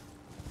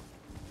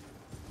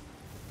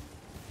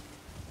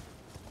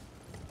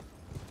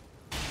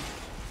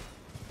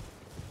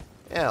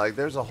 Yeah, like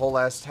there's a whole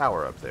ass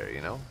tower up there,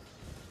 you know?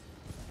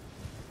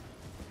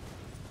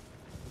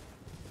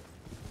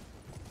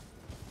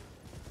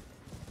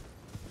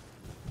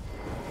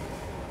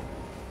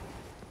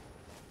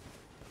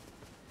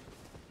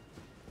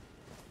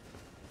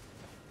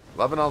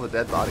 Loving all the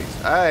dead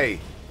bodies. Hey!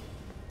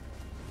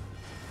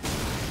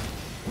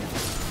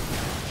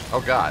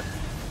 Oh god.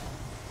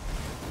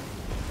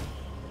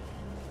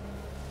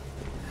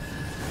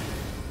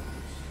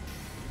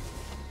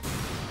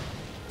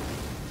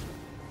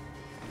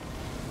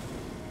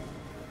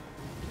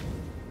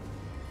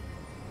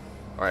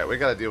 Alright, we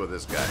gotta deal with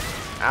this guy.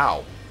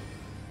 Ow.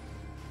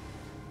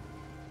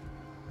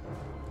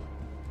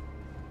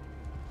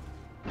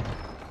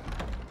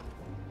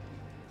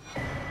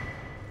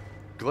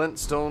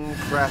 Glintstone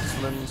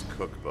Craftsman's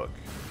Cookbook.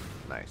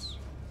 Nice.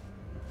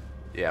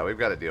 Yeah, we've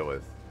got to deal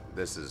with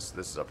this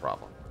is a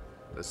problem.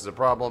 This is a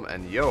problem,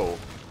 and yo,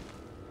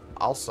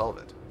 I'll solve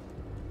it.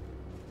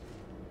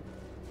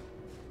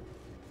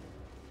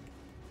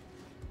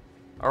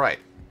 Alright,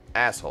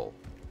 asshole.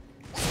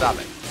 Stop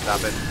it.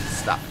 Stop it.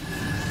 Stop it.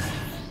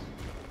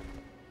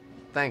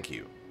 Thank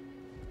you.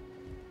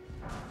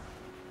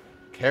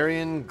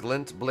 Carrion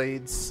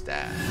Glintblade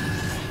Staff.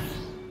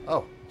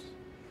 Oh.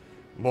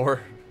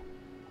 More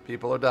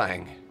people are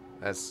dying.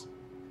 That's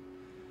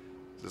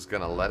just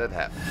gonna let it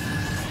happen.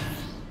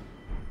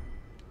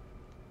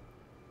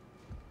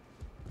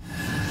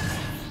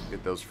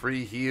 Get those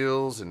free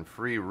heals and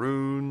free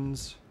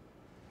runes.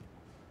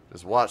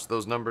 Just watch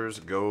those numbers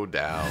go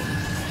down.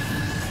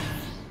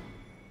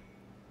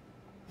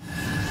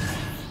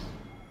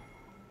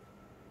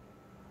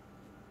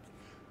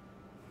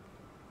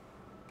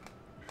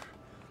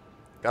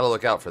 Gotta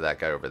look out for that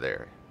guy over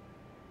there.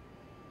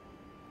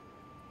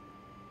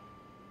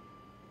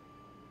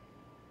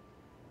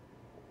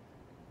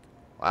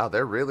 Wow,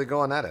 they're really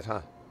going at it, huh?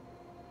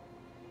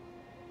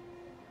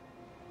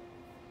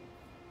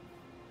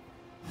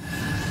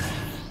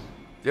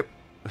 Yep.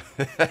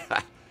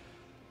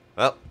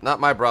 Well,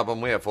 not my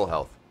problem. We have full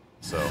health.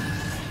 So.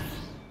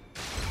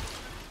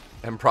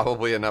 And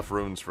probably enough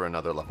runes for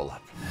another level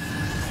up.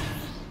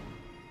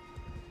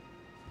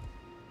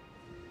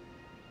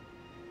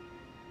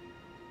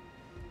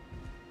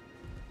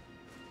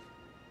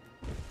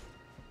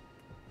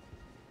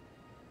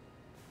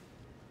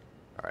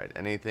 Alright,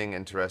 anything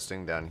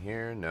interesting down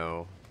here?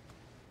 No.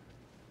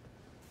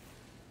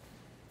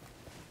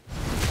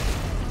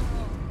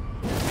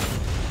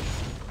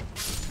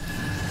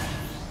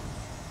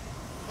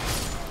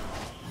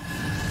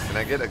 Can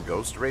I get a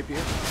ghost rapier?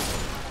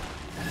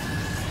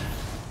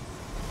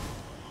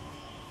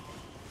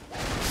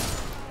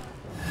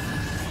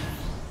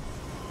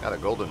 Got a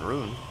golden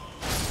rune.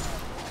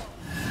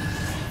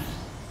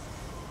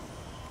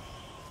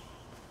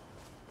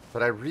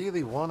 But I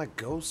really want a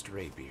ghost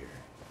rapier.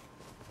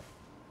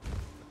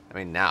 I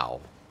mean,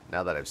 now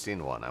that I've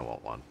seen one, I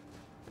want one.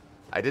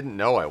 I didn't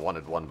know I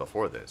wanted one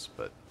before this,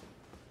 but...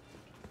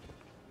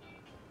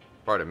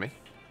 Pardon me.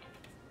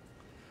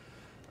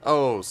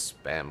 Oh,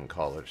 spam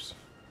callers.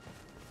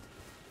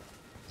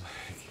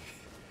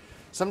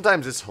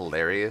 Sometimes it's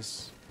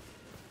hilarious.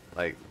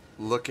 Like,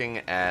 looking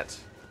at...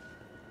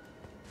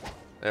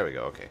 There we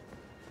go, okay.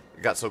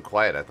 It got so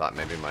quiet, I thought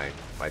maybe my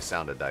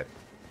sound had died.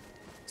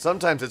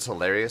 Sometimes it's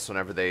hilarious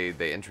whenever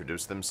they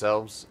introduce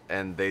themselves,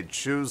 and they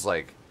choose,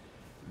 like,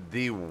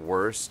 the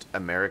worst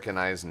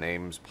Americanized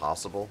names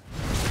possible,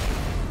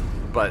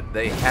 but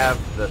they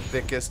have the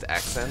thickest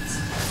accents.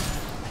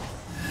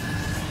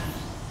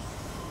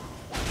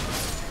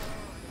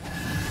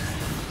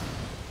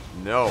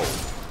 No.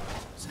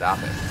 Stop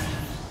it.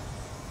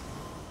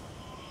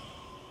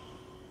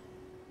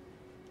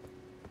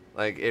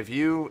 Like, if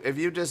you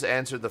just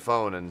answered the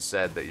phone and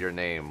said that your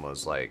name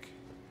was, like,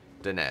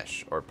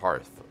 Dinesh or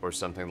Parth or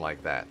something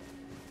like that,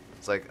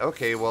 it's like,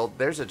 okay, well,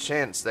 there's a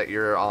chance that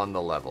you're on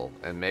the level,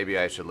 and maybe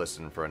I should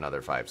listen for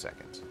another 5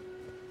 seconds.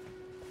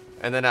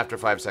 And then after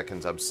 5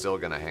 seconds, I'm still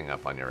gonna hang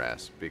up on your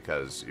ass,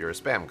 because you're a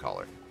spam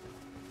caller.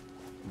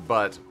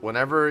 But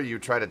whenever you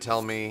try to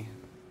tell me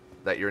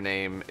that your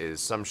name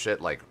is some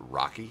shit like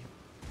Rocky,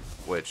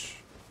 which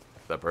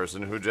the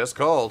person who just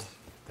called,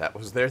 that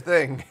was their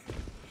thing.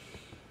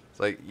 It's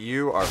like,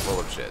 you are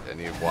full of shit,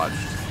 and you've watched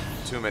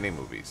too many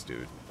movies,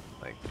 dude.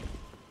 Like...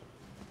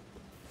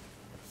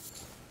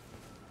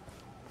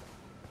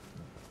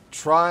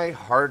 Try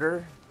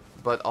harder,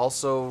 but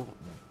also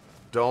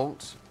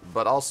don't,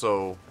 but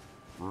also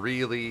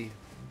really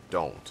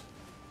don't.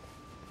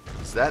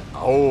 Is that...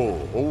 Oh,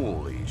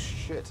 holy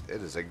shit.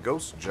 It is a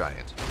ghost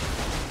giant.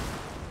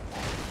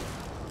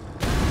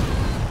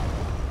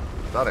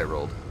 Thought I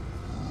rolled.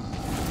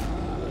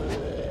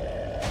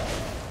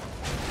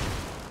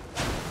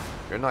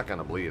 You're not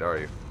gonna bleed, are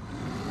you?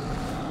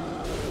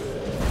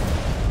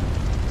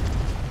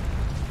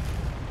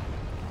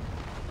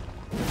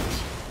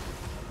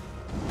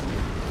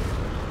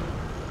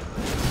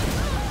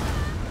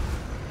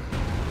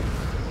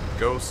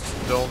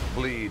 ghosts don't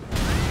bleed.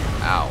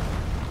 Ow.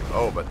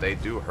 Oh, but they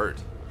do hurt.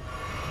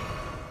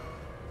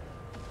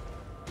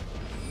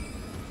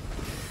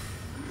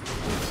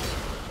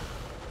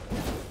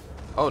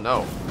 Oh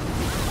no.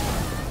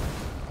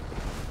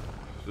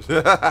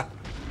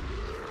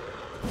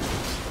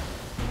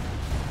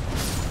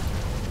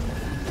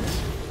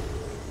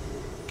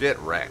 Get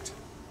wrecked.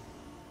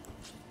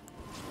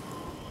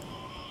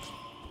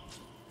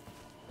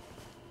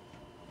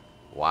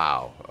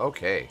 Wow,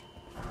 okay.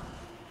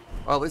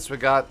 Well, at least we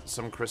got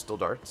some crystal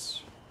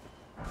darts.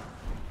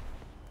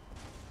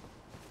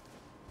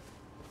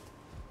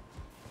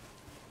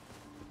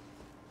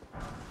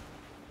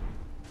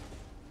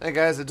 Hey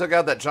guys, I took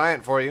out that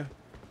giant for you.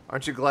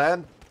 Aren't you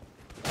glad?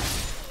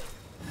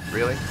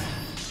 Really?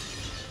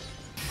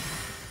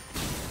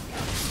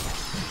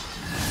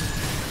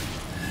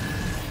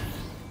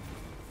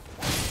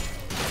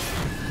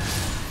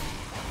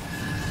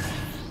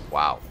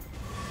 Wow.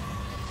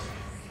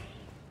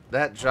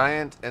 That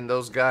giant and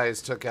those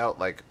guys took out,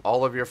 like,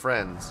 all of your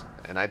friends,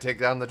 and I take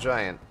down the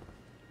giant.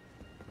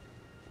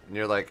 And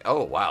you're like,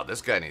 oh, wow,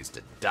 this guy needs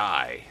to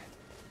die.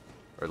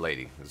 Or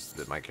lady,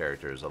 because my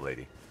character is a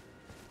lady.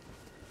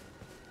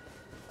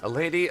 A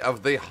lady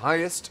of the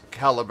highest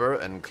caliber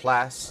and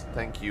class,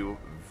 thank you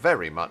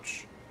very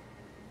much.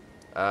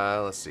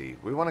 Let's see.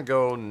 We want to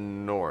go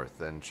north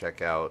and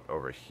check out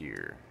over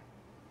here.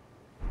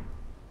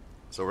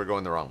 So we're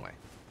going the wrong way.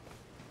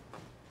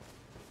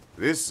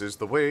 This is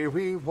the way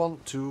we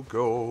want to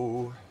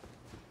go.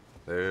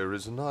 There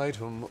is an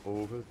item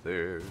over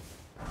there.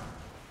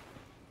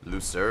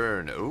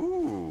 Lucerne.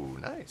 Ooh,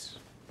 nice.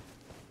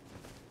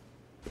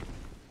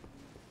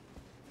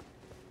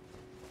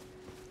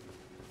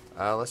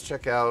 Let's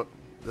check out.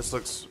 This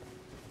looks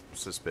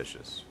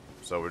suspicious.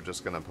 So we're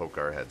just going to poke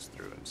our heads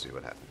through and see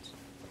what happens.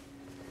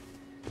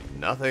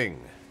 Nothing.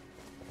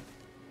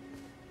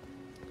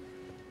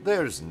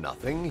 There's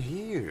nothing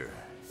here.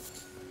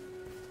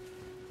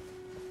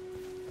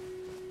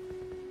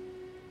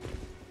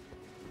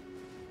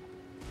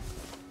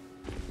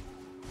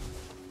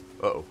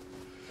 Uh-oh.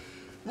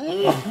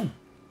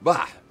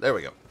 Bah! There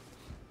we go.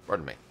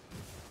 Pardon me.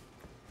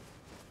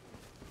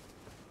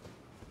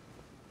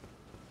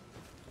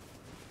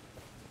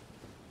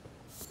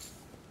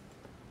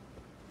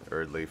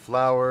 Earthly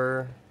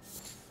flower.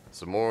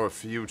 Some more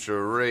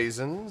future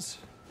raisins.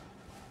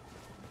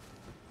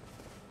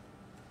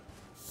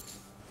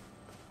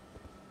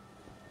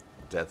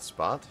 Death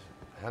spot.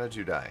 How did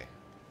you die?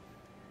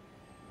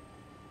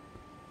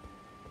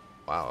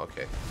 Wow,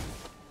 okay.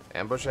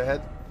 Ambush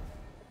ahead?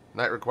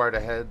 Night required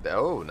ahead.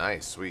 Oh,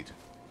 nice, sweet.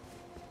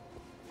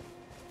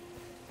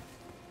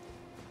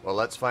 Well,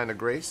 let's find a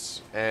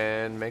grace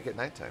and make it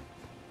nighttime.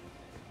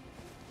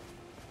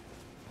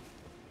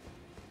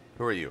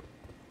 Who are you?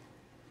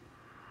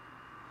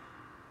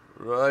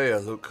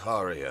 Raya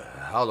Lucaria,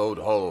 hallowed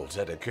hall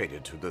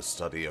dedicated to the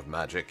study of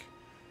magic.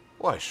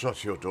 Why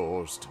shut your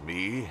doors to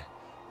me?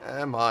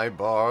 Am I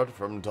barred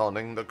from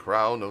donning the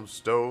crown of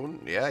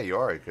stone? Yeah, you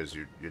are, because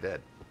you're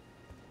dead.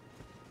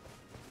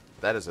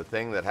 That is a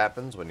thing that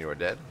happens when you are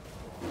dead.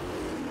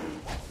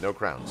 No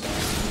crowns.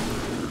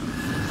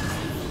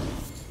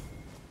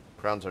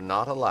 Crowns are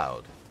not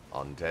allowed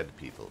on dead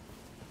people.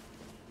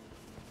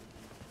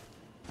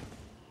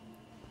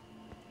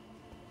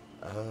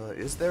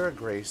 Is there a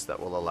grace that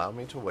will allow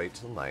me to wait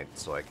till night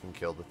so I can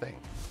kill the thing?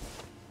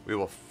 We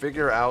will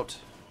figure out...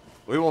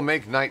 We will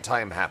make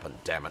nighttime happen,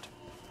 damn it.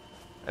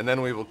 And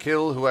then we will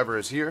kill whoever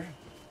is here.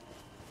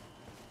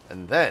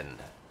 And then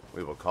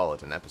we will call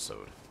it an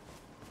episode.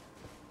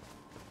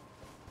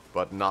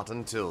 But not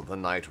until the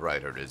Night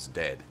Rider is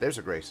dead. There's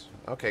a grace.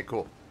 Okay,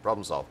 cool.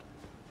 Problem solved.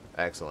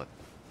 Excellent.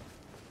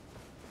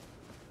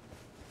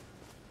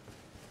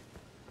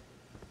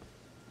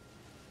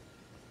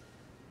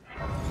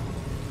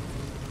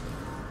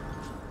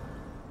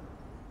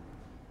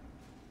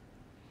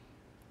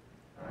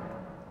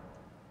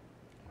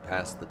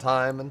 Pass the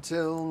time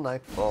until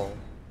nightfall.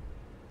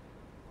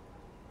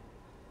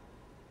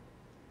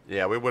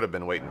 Yeah, we would have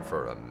been waiting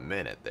for a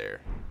minute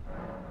there.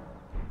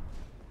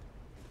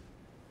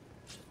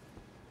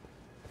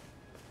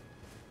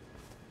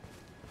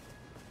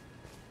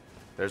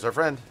 There's our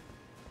friend.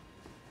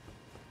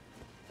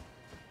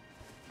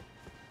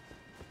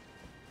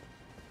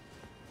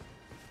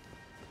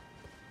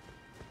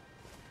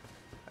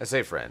 I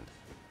say friend.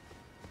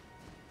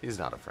 He's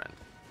not a friend.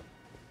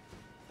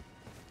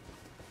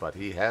 But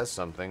he has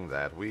something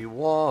that we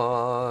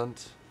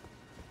want.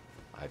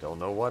 I don't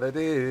know what it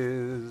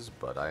is,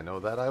 but I know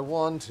that I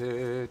want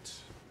it.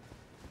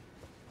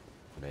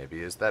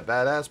 Maybe it's that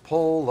badass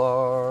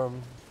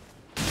polearm.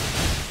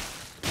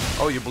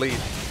 Oh, you bleed.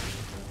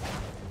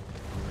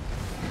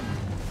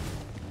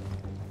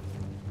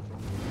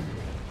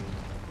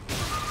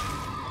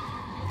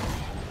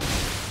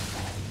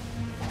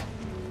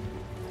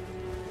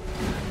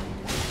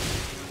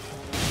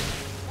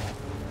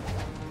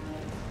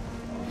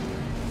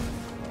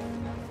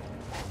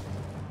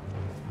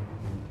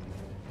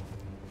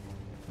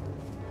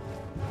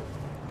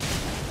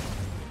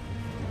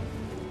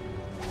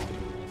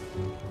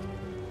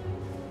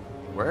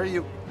 Where are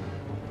you?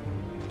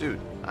 Dude,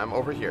 I'm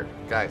over here.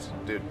 Guys,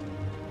 dude.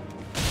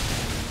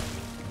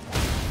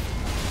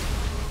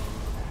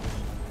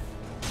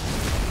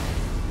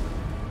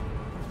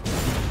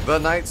 The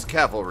Knight's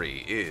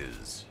Cavalry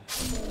is...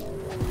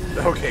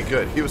 Okay,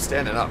 good. He was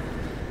standing up.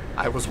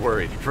 I was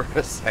worried for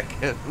a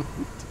second.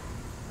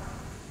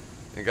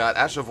 We got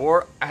Ash of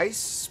War, Ice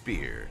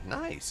Spear.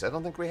 Nice. I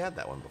don't think we had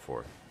that one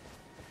before.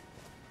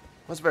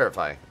 Let's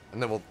verify,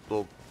 and then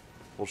we'll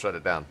shut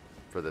it down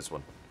for this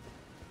one.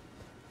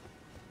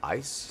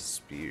 Ice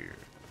Spear.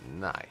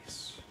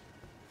 Nice.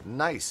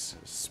 Nice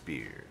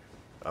spear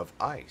of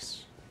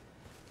ice.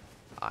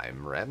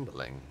 I'm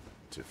rambling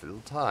to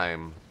fill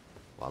time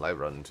while I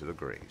run to the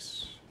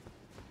grace.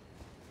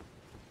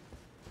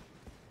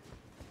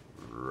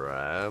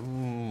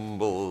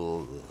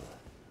 Ramble.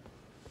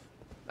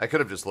 I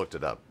could have just looked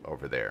it up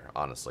over there,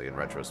 honestly, in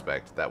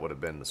retrospect. That would have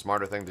been the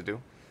smarter thing to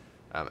do.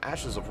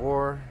 Ashes of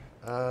War.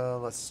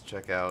 Let's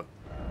check out.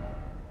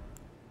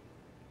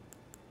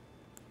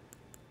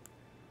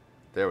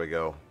 There we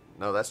go.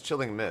 No, that's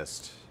Chilling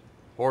Mist.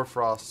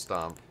 Hoarfrost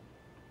Stomp.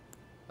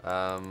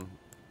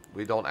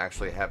 We don't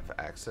actually have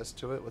access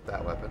to it with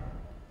that weapon.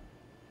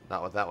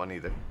 Not with that one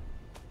either.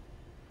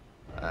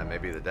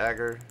 Maybe the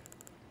dagger.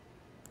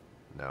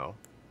 No.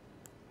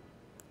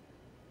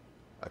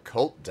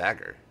 Occult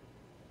Dagger.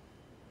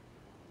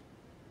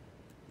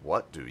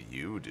 What do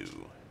you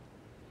do?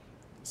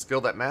 Skill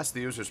that masks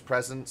the user's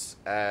presence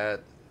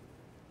at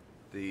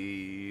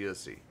the... Let's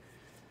see.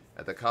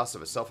 At the cost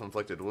of a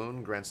self-inflicted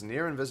wound, grants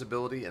near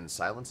invisibility and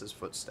silences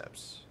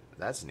footsteps.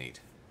 That's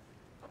neat.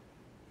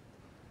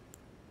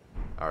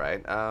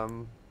 Alright,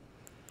 how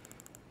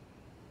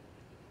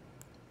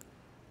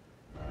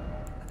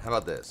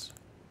about this?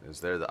 Is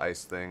there the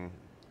ice thing?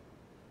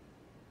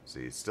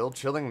 See, still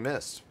Chilling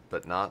Mist,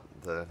 but not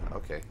the...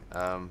 Okay,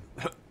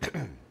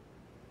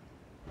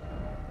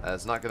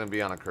 it's not going to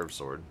be on a curved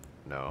sword.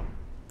 No.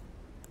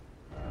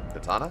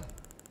 Katana?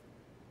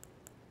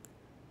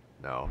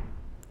 No.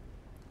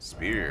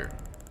 Spear.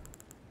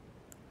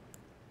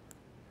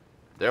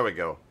 There we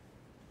go.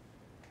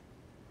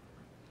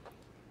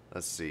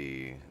 Let's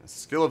see.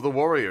 Skill of the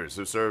warriors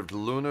who served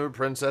Lunar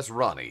Princess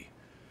Rani.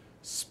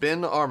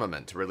 Spin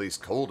armament to release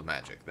cold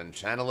magic, then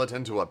channel it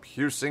into a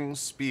piercing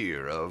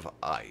spear of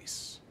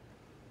ice.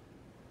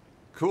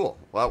 Cool.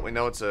 Well, we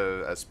know it's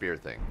a spear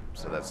thing,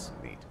 so that's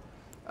neat.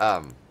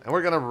 And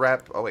we're gonna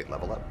wrap... Oh, wait,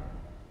 level up.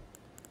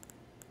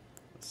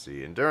 Let's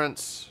see.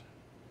 Endurance.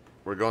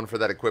 We're going for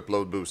that equip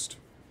load boost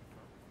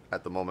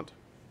at the moment.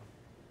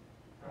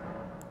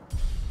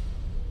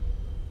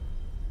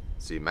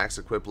 See, max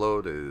equip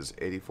load is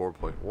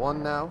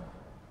 84.1 now.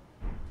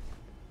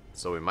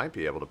 So we might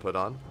be able to put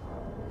on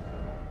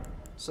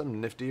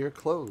some niftier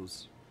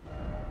clothes.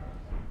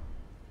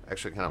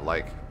 Actually kind of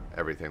like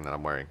everything that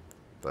I'm wearing,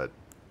 but...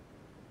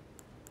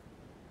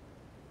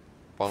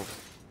 Bonk.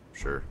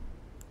 Sure.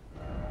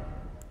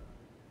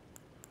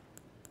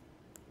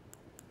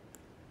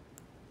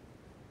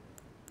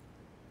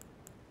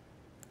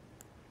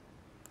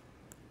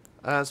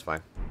 That's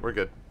fine. We're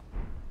good.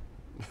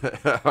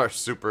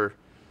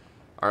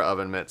 Our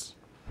oven mitts.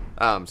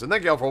 So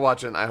thank y'all for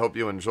watching. I hope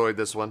you enjoyed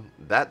this one.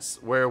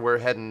 That's where we're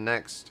heading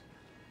next.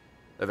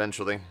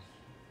 Eventually.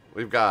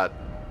 We've got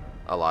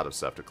a lot of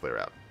stuff to clear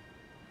out.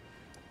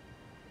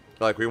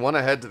 Like, we want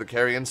to head to the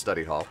Carrion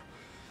Study Hall.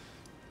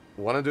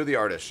 Want to do the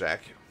Artist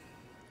Shack.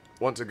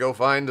 Want to go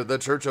find the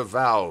Church of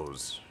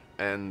Vows.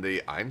 And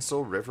the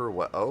Einsel River...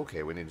 What? Oh,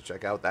 okay, we need to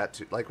check out that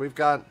too. Like, we've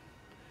got...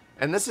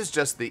 And this is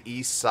just the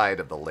east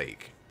side of the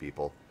lake,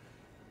 people.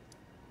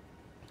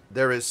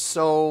 There is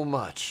so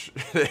much.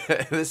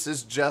 This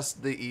is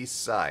just the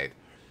east side.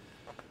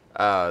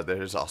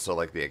 There's also,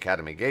 like, the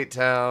Academy Gate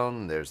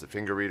Town. There's the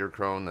Finger Reader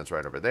Crone that's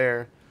right over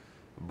there.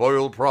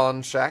 Boiled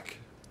Prawn Shack.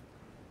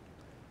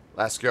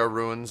 Lascar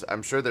Ruins.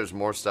 I'm sure there's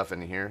more stuff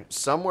in here.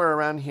 Somewhere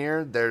around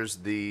here, there's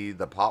the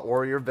Pot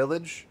Warrior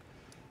Village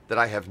that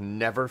I have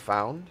never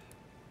found.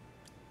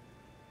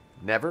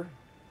 Never.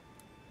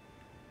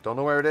 Don't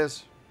know where it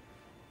is.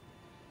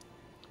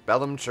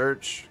 Bellum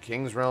Church,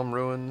 King's Realm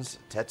Ruins,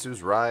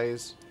 Tetsu's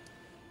Rise,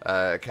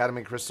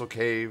 Academy Crystal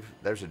Cave.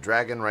 There's a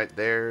dragon right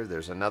there.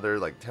 There's another,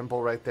 like,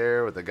 temple right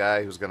there with a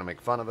guy who's going to make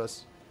fun of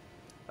us.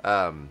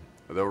 The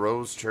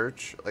Rose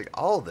Church. Like,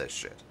 all this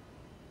shit.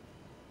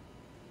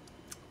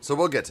 So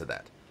we'll get to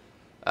that.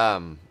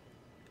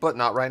 But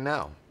not right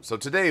now. So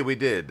today we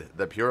did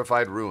the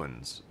Purified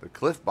Ruins, the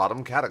Cliff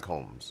Bottom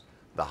Catacombs,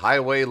 the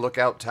Highway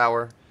Lookout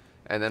Tower,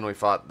 and then we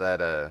fought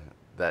that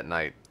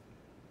knight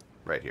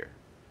right here.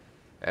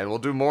 And we'll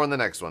do more in the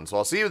next one. So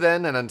I'll see you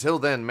then, and until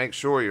then, make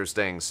sure you're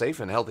staying safe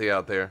and healthy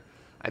out there.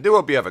 I do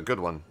hope you have a good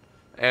one.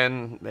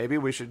 And maybe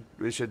we should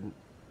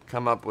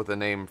come up with a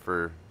name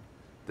for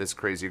this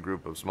crazy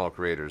group of small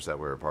creators that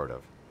we're a part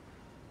of.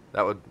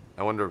 That would,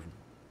 I wonder,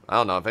 I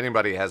don't know, if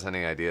anybody has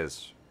any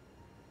ideas.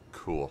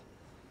 Cool.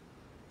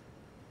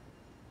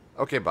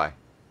 Okay, bye.